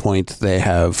stormtroopers at this point. They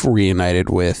have reunited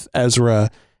with Ezra,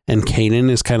 and Kanan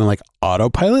is kind of like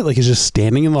autopilot. Like he's just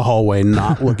standing in the hallway,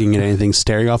 not looking at anything,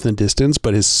 staring off in the distance,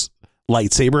 but his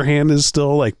lightsaber hand is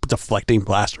still like deflecting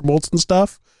blaster bolts and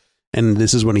stuff. And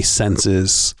this is when he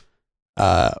senses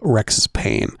Rex's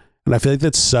pain. And I feel like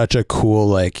that's such a cool,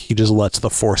 like, he just lets the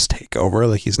Force take over.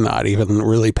 Like, he's not even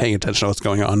really paying attention to what's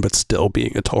going on, but still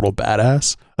being a total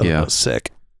badass. That was sick.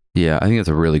 Yeah, I think that's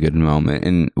a really good moment.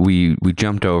 And we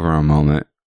jumped over a moment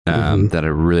that I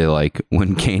really like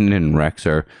when Kanan and Rex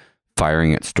are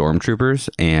firing at stormtroopers,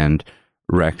 and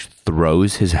Rex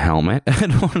throws his helmet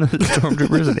at one of the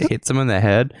stormtroopers and hits him in the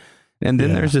head. And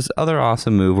then there's this other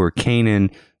awesome move where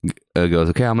Kanan goes,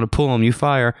 okay, I'm going to pull him, you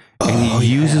fire. And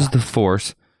he uses the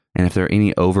Force. And if there are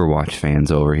any Overwatch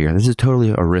fans over here, this is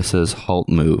totally Orissa's Halt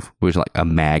move, which is like a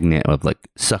magnet of like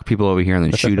suck people over here and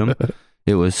then shoot them.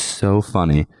 It was so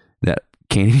funny that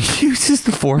Kanan uses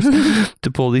the Force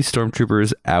to pull these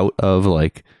stormtroopers out of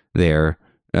like their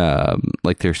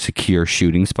secure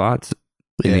shooting spots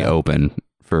in the open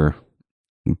for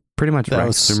pretty much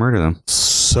Rex to murder them.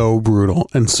 So brutal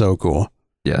and so cool.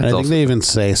 Yeah, and I think they even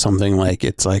say something like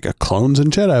it's like a clones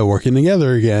and Jedi working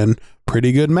together again.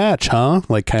 Pretty good match, huh?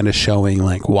 Like kind of showing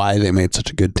like why they made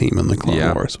such a good team in the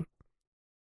Clone Wars.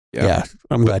 Yeah,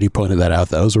 I'm glad you pointed that out.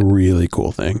 That was a really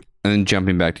cool thing. And then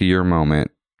jumping back to your moment,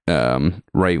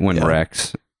 right when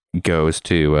Rex goes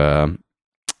to,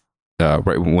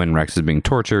 right when Rex is being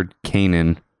tortured,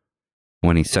 Kanan,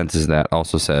 when he senses that,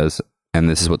 also says, and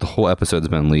this is what the whole episode's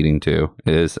been leading to,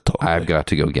 is I've got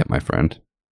to go get my friend.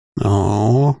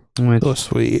 Oh, so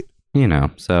sweet. You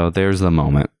know, so there's the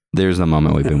moment. There's the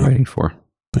moment we've been waiting for.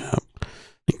 Yeah.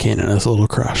 And Kanan has a little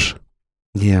crush.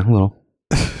 Yeah, a little.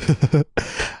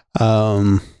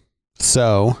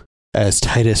 So, as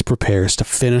Titus prepares to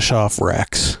finish off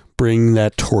Rex, bring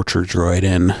that torture droid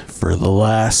in for the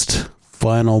last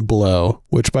final blow,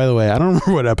 which, by the way, I don't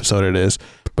remember what episode it is,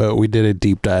 but we did a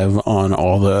deep dive on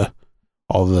all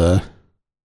the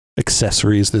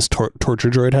accessories this torture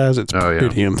droid has. It's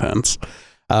pretty intense.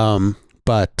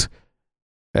 But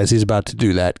as he's about to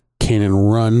do that,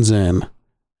 Kanan runs in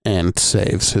and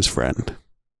saves his friend.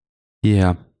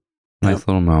 Yeah. Nice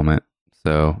little moment.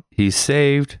 So he's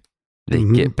saved. They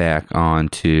get back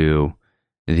onto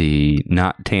the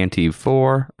not Tantive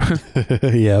 4.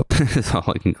 Yep. That's all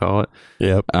I can call it.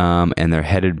 Yep. And they're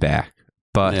headed back.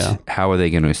 But how are they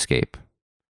going to escape?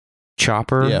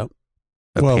 Chopper? Yeah.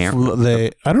 Well,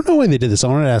 I don't know why they did this. I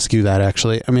wanted to ask you that,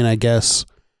 actually. I mean, I guess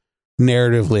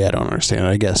narratively, I don't understand it.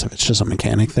 I guess if it's just a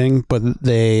mechanic thing, but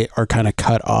they are kind of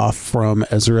cut off from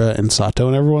Ezra and Sato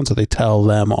and everyone, so they tell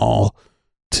them all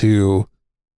to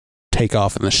take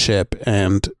off in the ship,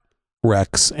 and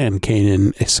Rex and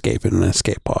Kanan escape in an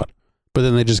escape pod. But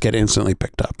then they just get instantly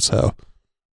picked up, so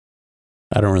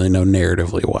I don't really know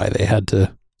narratively why they had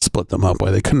to split them up,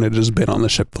 why they couldn't have just been on the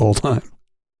ship the whole time.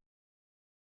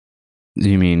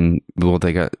 You mean, well,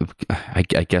 they got, I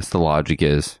guess the logic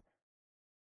is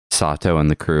Sato and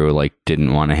the crew like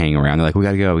didn't want to hang around. They're like, we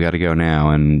gotta go now.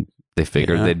 And they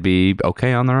figured they'd be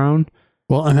okay on their own.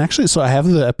 Well, and actually, so I have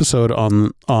the episode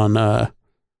on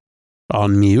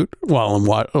mute while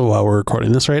we're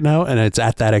recording this right now. And it's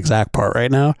at that exact part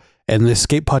right now. And the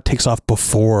escape pod takes off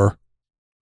before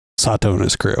Sato and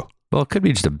his crew. Well, it could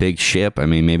be just a big ship. I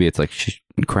mean, maybe it's like,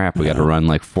 crap, we got to run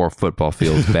like 4 football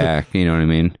fields back. You know what I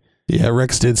mean? Yeah,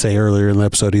 Rex did say earlier in the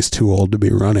episode he's too old to be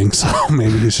running, so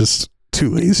maybe he's just too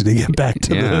lazy to get back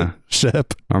to the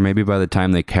ship. Or maybe by the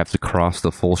time they have to cross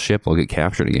the full ship, they'll get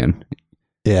captured again.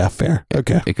 Yeah, fair.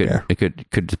 Okay. It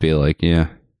could just be like, Yep.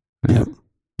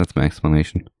 That's my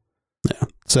explanation. Yeah.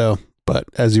 So, but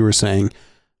as you were saying,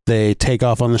 they take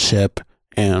off on the ship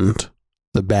and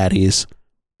the baddies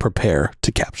prepare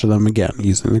to capture them again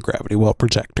using the gravity well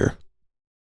projector.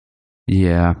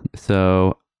 Yeah.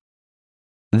 So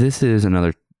this is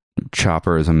another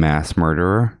Chopper is a mass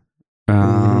murderer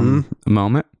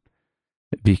moment,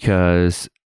 because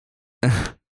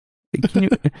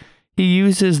he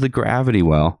uses the gravity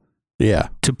well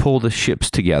to pull the ships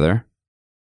together.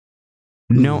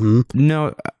 No,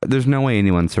 there's no way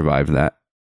anyone survived that.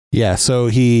 Yeah, so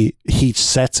he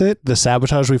sets it. The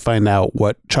sabotage, we find out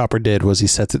what Chopper did was he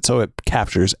sets it so it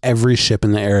captures every ship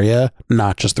in the area,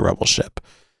 not just the rebel ship.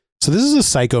 So this is a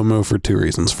psycho move for two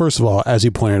reasons. First of all, as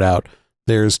you pointed out,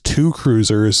 there's 2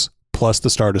 cruisers plus the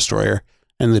Star Destroyer,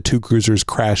 and the 2 cruisers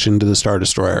crash into the Star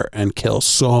Destroyer and kill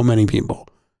so many people.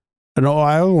 And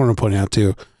I want to point out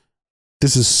too,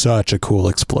 this is such a cool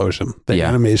explosion. The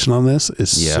animation on this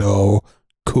is so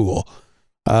cool.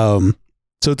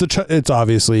 So it's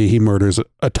obviously he murders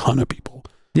a ton of people.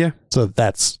 Yeah. So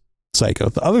that's psycho.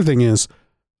 The other thing is,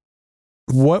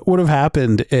 what would have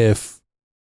happened if,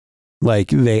 like,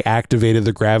 they activated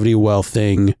the gravity well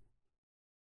thing?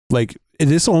 Like,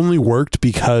 this only worked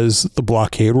because the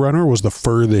blockade runner was the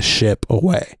furthest ship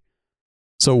away.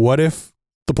 So what if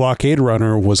the blockade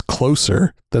runner was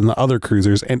closer than the other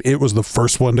cruisers and it was the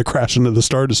first one to crash into the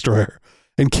Star Destroyer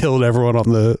and killed everyone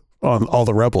on all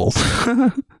the rebels?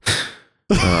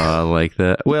 Like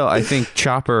that. Well, I think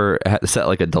Chopper had set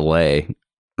like a delay,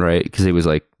 right? Because he was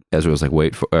like, Ezra was like,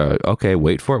 wait for it.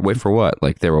 Wait for what?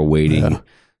 Like they were waiting. Yeah.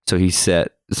 So he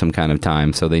set some kind of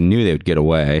time, so they knew they would get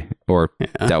away, or they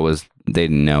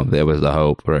didn't know. That was the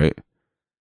hope, right?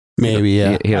 Maybe,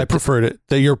 yeah. I prefer it.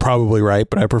 You're probably right,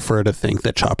 but I prefer to think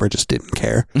that Chopper just didn't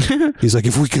care. He's like,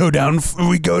 if we go down,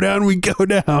 we go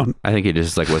down. I think he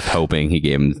just like was hoping he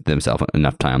gave himself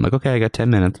enough time. Like, okay, I got 10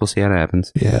 minutes. We'll see how it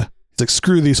happens. Yeah. It's like,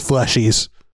 screw these fleshies.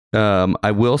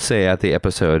 I will say as the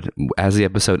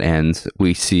episode ends,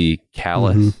 we see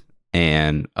Kallus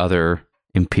and other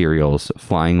Imperials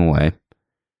flying away.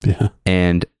 Yeah.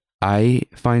 And I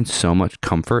find so much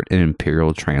comfort in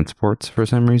Imperial transports for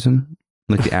some reason.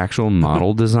 Like the actual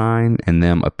model design and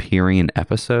them appearing in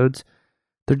episodes.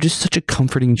 They're just such a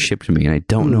comforting ship to me, and I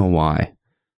don't know why.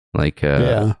 Like,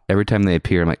 every time they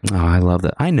appear, I'm like, oh, I love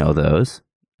that. I know those.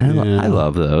 I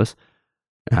love those.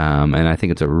 And I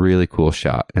think it's a really cool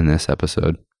shot in this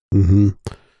episode. Mm-hmm.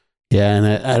 Yeah, and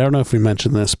I don't know if we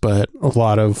mentioned this, but a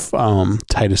lot of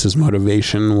Titus's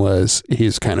motivation was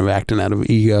he's kind of acting out of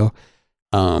ego.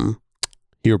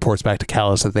 He reports back to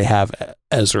Kallus that they have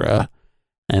Ezra,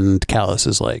 and Kallus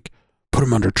is like, put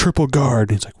him under triple guard.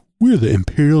 And he's like, we're the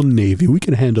Imperial Navy. We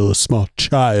can handle a small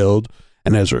child.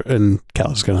 And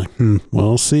Kallus is kind of like,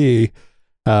 we'll see.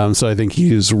 So I think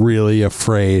he's really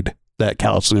afraid that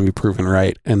Kallus is going to be proven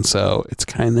right. And so it's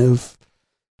kind of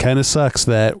sucks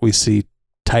that we see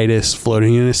Titus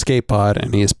floating in an escape pod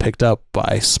and he is picked up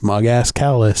by smug ass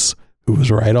Kallus, who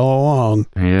was right all along.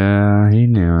 Yeah, he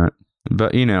knew it.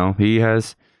 But, he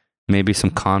has maybe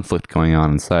some conflict going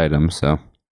on inside him, so.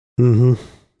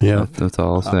 Yeah. That's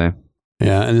all I'll say.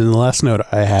 Yeah, and then the last note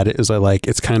I had is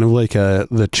it's kind of like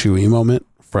the Chewie moment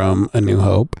from A New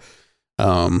Hope.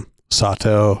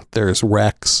 Sato, there's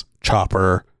Rex,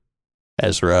 Chopper,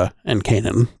 Ezra, and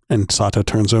Kanan. And Sato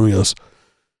turns to him and goes,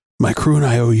 my crew and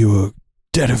I owe you a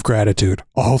debt of gratitude,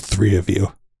 all 3 of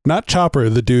you. Not Chopper,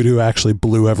 the dude who actually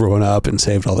blew everyone up and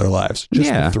saved all their lives.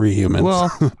 Just the 3 humans.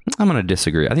 Well, I'm going to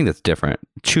disagree. I think that's different.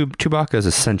 Chewbacca is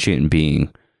a sentient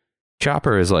being.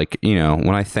 Chopper is like, when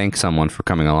I thank someone for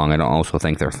coming along, I don't also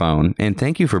thank their phone. And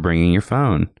thank you for bringing your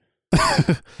phone.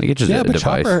 Like, it's just a device.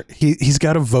 Chopper, he's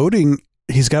got voting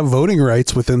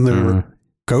rights within the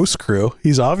Ghost crew.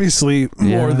 He's obviously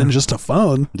more than just a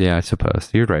phone. Yeah, I suppose.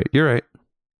 You're right.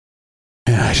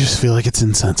 Yeah, I just feel like it's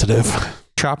insensitive.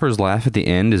 Chopper's laugh at the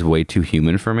end is way too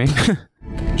human for me.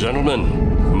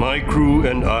 Gentlemen, my crew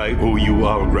and I owe you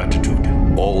our gratitude.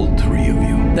 All 3 of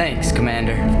you. Thanks,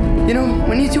 Commander.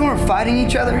 When you two aren't fighting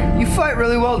each other, you fight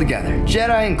really well together.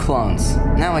 Jedi and clones.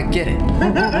 Now I get it.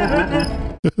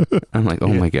 I'm like,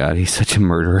 oh my God, he's such a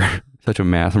murderer. Such a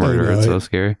mass murderer. It's so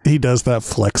scary. He does that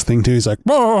flex thing too. He's like,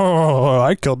 oh,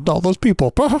 I killed all those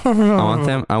people.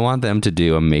 I want them to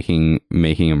do a making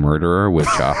a murderer with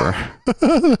Chopper.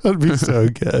 That'd be so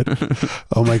good.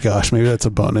 Oh my gosh, maybe that's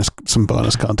some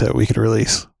bonus content we could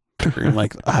release during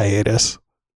like hiatus.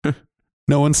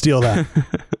 No one steal that.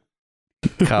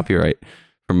 Copyright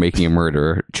for making a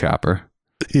murderer, Chopper.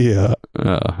 Yeah.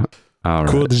 All right.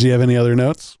 Cool. Did you have any other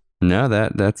notes? No,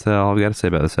 that's all we got to say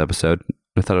about this episode.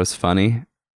 I thought it was funny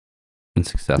and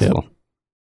successful. Yep.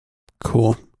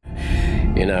 Cool.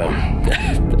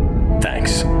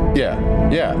 Thanks. Yeah.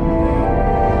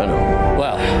 I know.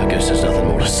 Well, I guess there's nothing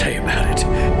more to say about it.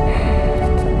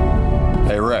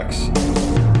 Hey, Rex.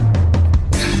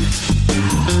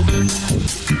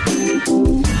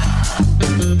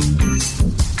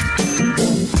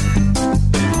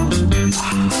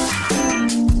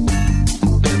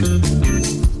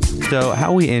 So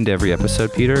how we end every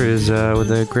episode, Peter, is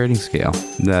with a grading scale.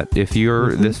 That if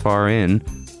you're this far in,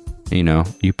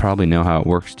 you probably know how it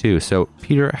works too. So,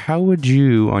 Peter, how would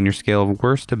you, on your scale of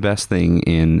worst to best thing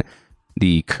in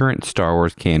the current Star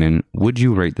Wars canon, would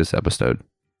you rate this episode?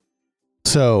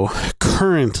 So,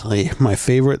 currently, my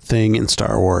favorite thing in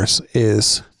Star Wars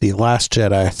is the Last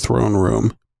Jedi throne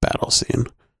room battle scene.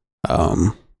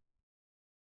 You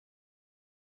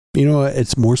know what?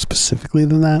 It's more specifically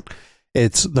than that.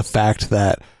 It's the fact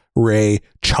that Rey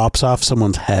chops off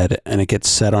someone's head and it gets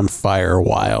set on fire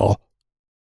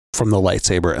from the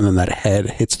lightsaber, and then that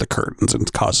head hits the curtains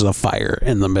and causes a fire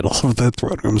in the middle of the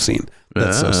throne room scene.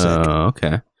 That's so sick.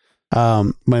 Okay.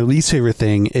 My least favorite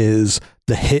thing is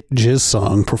the hit Jizz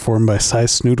song performed by Cy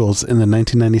Snoodles in the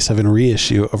 1997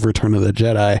 reissue of Return of the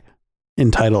Jedi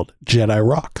entitled Jedi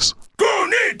Rocks. Go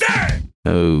need that!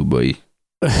 Oh boy.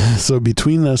 So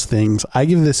between those things, I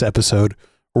give this episode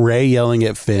Rey yelling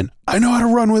at Finn, "I know how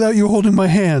to run without you holding my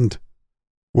hand,"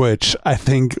 which I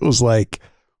think was like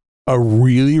a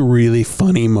really, really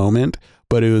funny moment,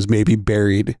 but it was maybe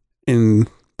buried in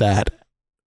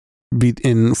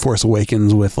in Force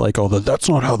Awakens with like all that's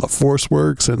not how the Force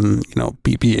works, and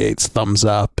BB-8's thumbs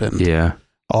up and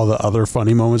all the other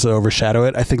funny moments that overshadow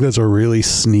it. I think that's a really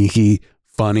sneaky,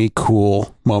 funny,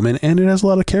 cool moment, and it has a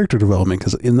lot of character development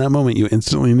because in that moment you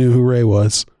instantly knew who Rey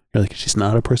was. You're like, she's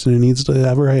not a person who needs to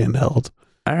have her hand held.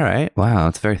 All right. Wow,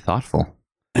 that's very thoughtful.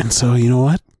 And so, you know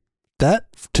what? That,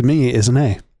 to me, is an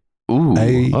A. Ooh,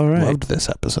 I all right. loved this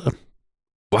episode.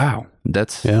 Wow,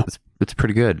 that's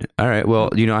pretty good. All right. Well,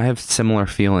 I have similar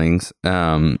feelings.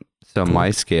 So cool.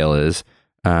 My scale is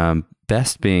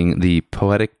best being the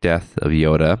poetic death of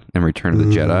Yoda in Return of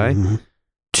the Jedi,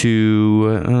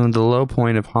 to the low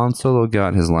point of Han Solo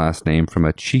got his last name from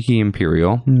a cheeky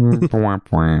Imperial.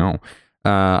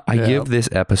 I give this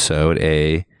episode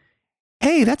a,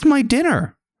 "Hey, that's my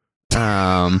dinner."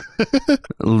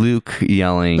 Luke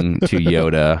yelling to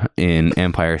Yoda in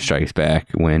Empire Strikes Back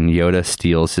when Yoda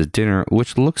steals his dinner,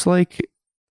 which looks like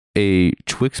a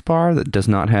Twix bar that does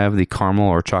not have the caramel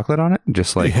or chocolate on it,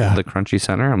 just like the crunchy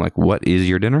center. I'm like, what is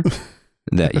your dinner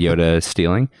that Yoda is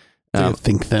stealing?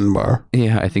 Think Thin bar.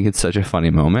 Yeah, I think it's such a funny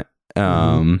moment.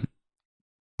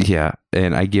 Yeah,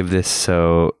 and I give this,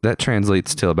 so that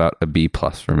translates to about a B+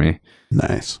 for me.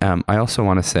 Nice. I also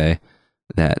want to say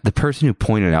that the person who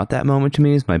pointed out that moment to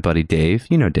me is my buddy Dave.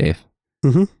 You know Dave.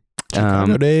 Mm-hmm.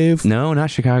 Chicago Dave? No,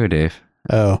 not Chicago Dave.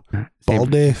 Oh,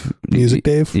 Bald Dave? Music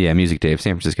Dave? Yeah, Music Dave.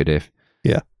 San Francisco Dave.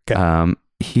 Yeah. Okay.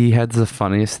 He had the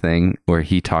funniest thing where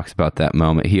he talks about that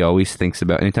moment. He always thinks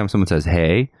about, anytime someone says,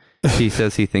 "Hey," he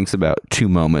says he thinks about two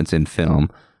moments in film.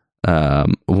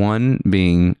 One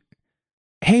being,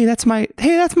 hey, that's my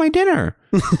dinner.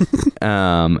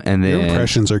 And then your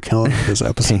impressions are killing this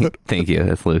episode. Thank you.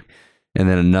 That's Luke. And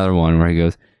then another one where he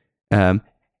goes,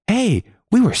 "Hey,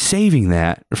 we were saving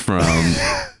that from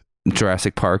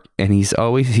Jurassic Park," and he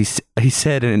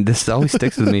said, and this always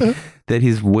sticks with me, that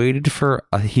he's waited for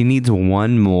he needs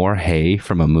one more "hey"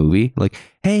 from a movie, like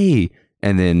 "hey,"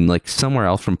 and then like somewhere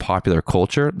else from popular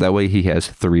culture. That way he has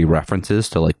 3 references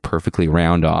to like perfectly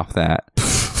round off that.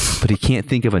 But he can't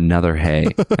think of another "hey,"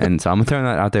 and so I'm throwing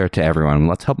that out there to everyone.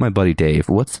 Let's help my buddy Dave.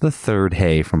 What's the third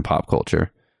 "hey" from pop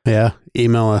culture? Yeah,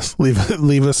 email us.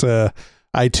 Leave us a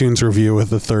iTunes review with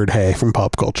the third "hey" from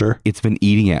pop culture. It's been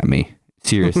eating at me.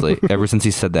 Seriously, ever since he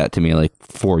said that to me like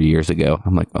 4 years ago,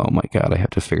 I'm like, oh my God, I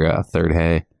have to figure out a third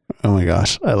 "hey." Oh my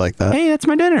gosh, I like that. "Hey, that's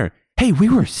my dinner. Hey, we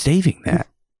were saving that."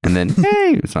 And then,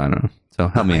 "Hey," so I don't know. So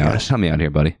help me out. Help me out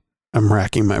here, buddy. I'm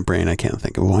racking my brain. I can't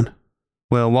think of one.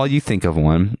 Well, while you think of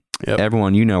one,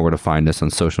 everyone, you know where to find us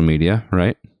on social media,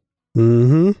 right?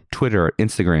 Mm-hmm. Twitter,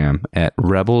 Instagram at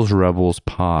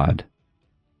RebelsPod.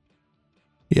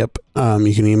 Yep.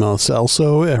 You can email us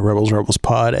also at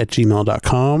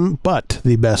rebelsrebelspod@gmail.com. But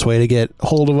the best way to get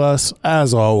hold of us,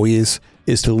 as always,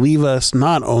 is to leave us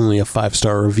not only a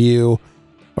 5-star review,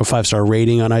 a 5-star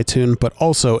rating on iTunes, but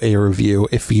also a review.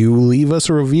 If you leave us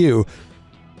a review,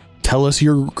 tell us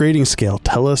your grading scale.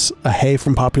 Tell us a "hey"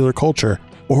 from popular culture,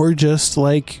 or just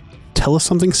like tell us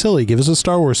something silly. Give us a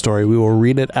Star Wars story. We will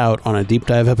read it out on a deep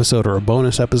dive episode or a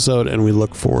bonus episode, and we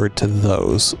look forward to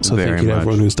those. So thank you to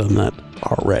everyone who's done that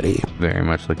already. Very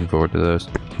much looking forward to those.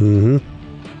 Mm-hmm.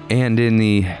 And in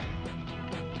the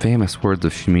famous words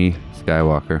of Shmi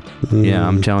Skywalker, yeah,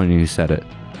 I'm telling you, he said it.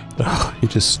 Oh, he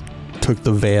just took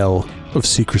the veil of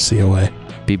secrecy away.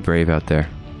 Be brave out there.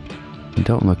 And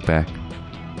don't look back.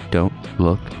 don't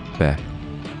look back.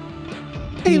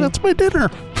 Hey, that's my dinner.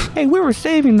 Hey, we were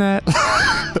saving that.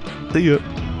 See ya.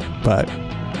 Bye.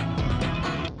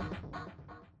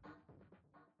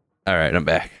 All right, I'm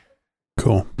back.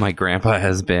 Cool. My grandpa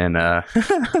has been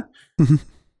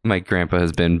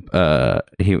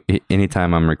he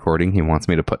anytime I'm recording, he wants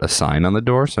me to put a sign on the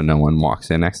door so no one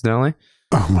walks in accidentally.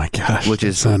 Oh my gosh. Which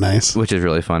is so nice. Which is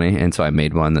really funny. And so I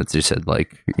made one that just said,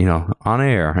 like, you know, on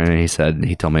air. And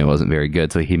he told me it wasn't very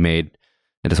good. So I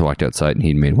just walked outside and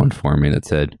he made one for me that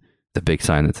said, the big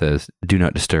sign that says, do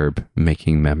not disturb,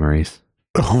 making memories.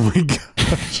 Oh my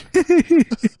gosh.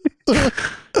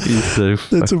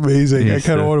 That's amazing. I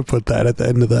kind of want to put that at the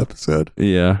end of the episode.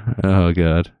 Yeah. Oh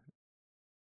God.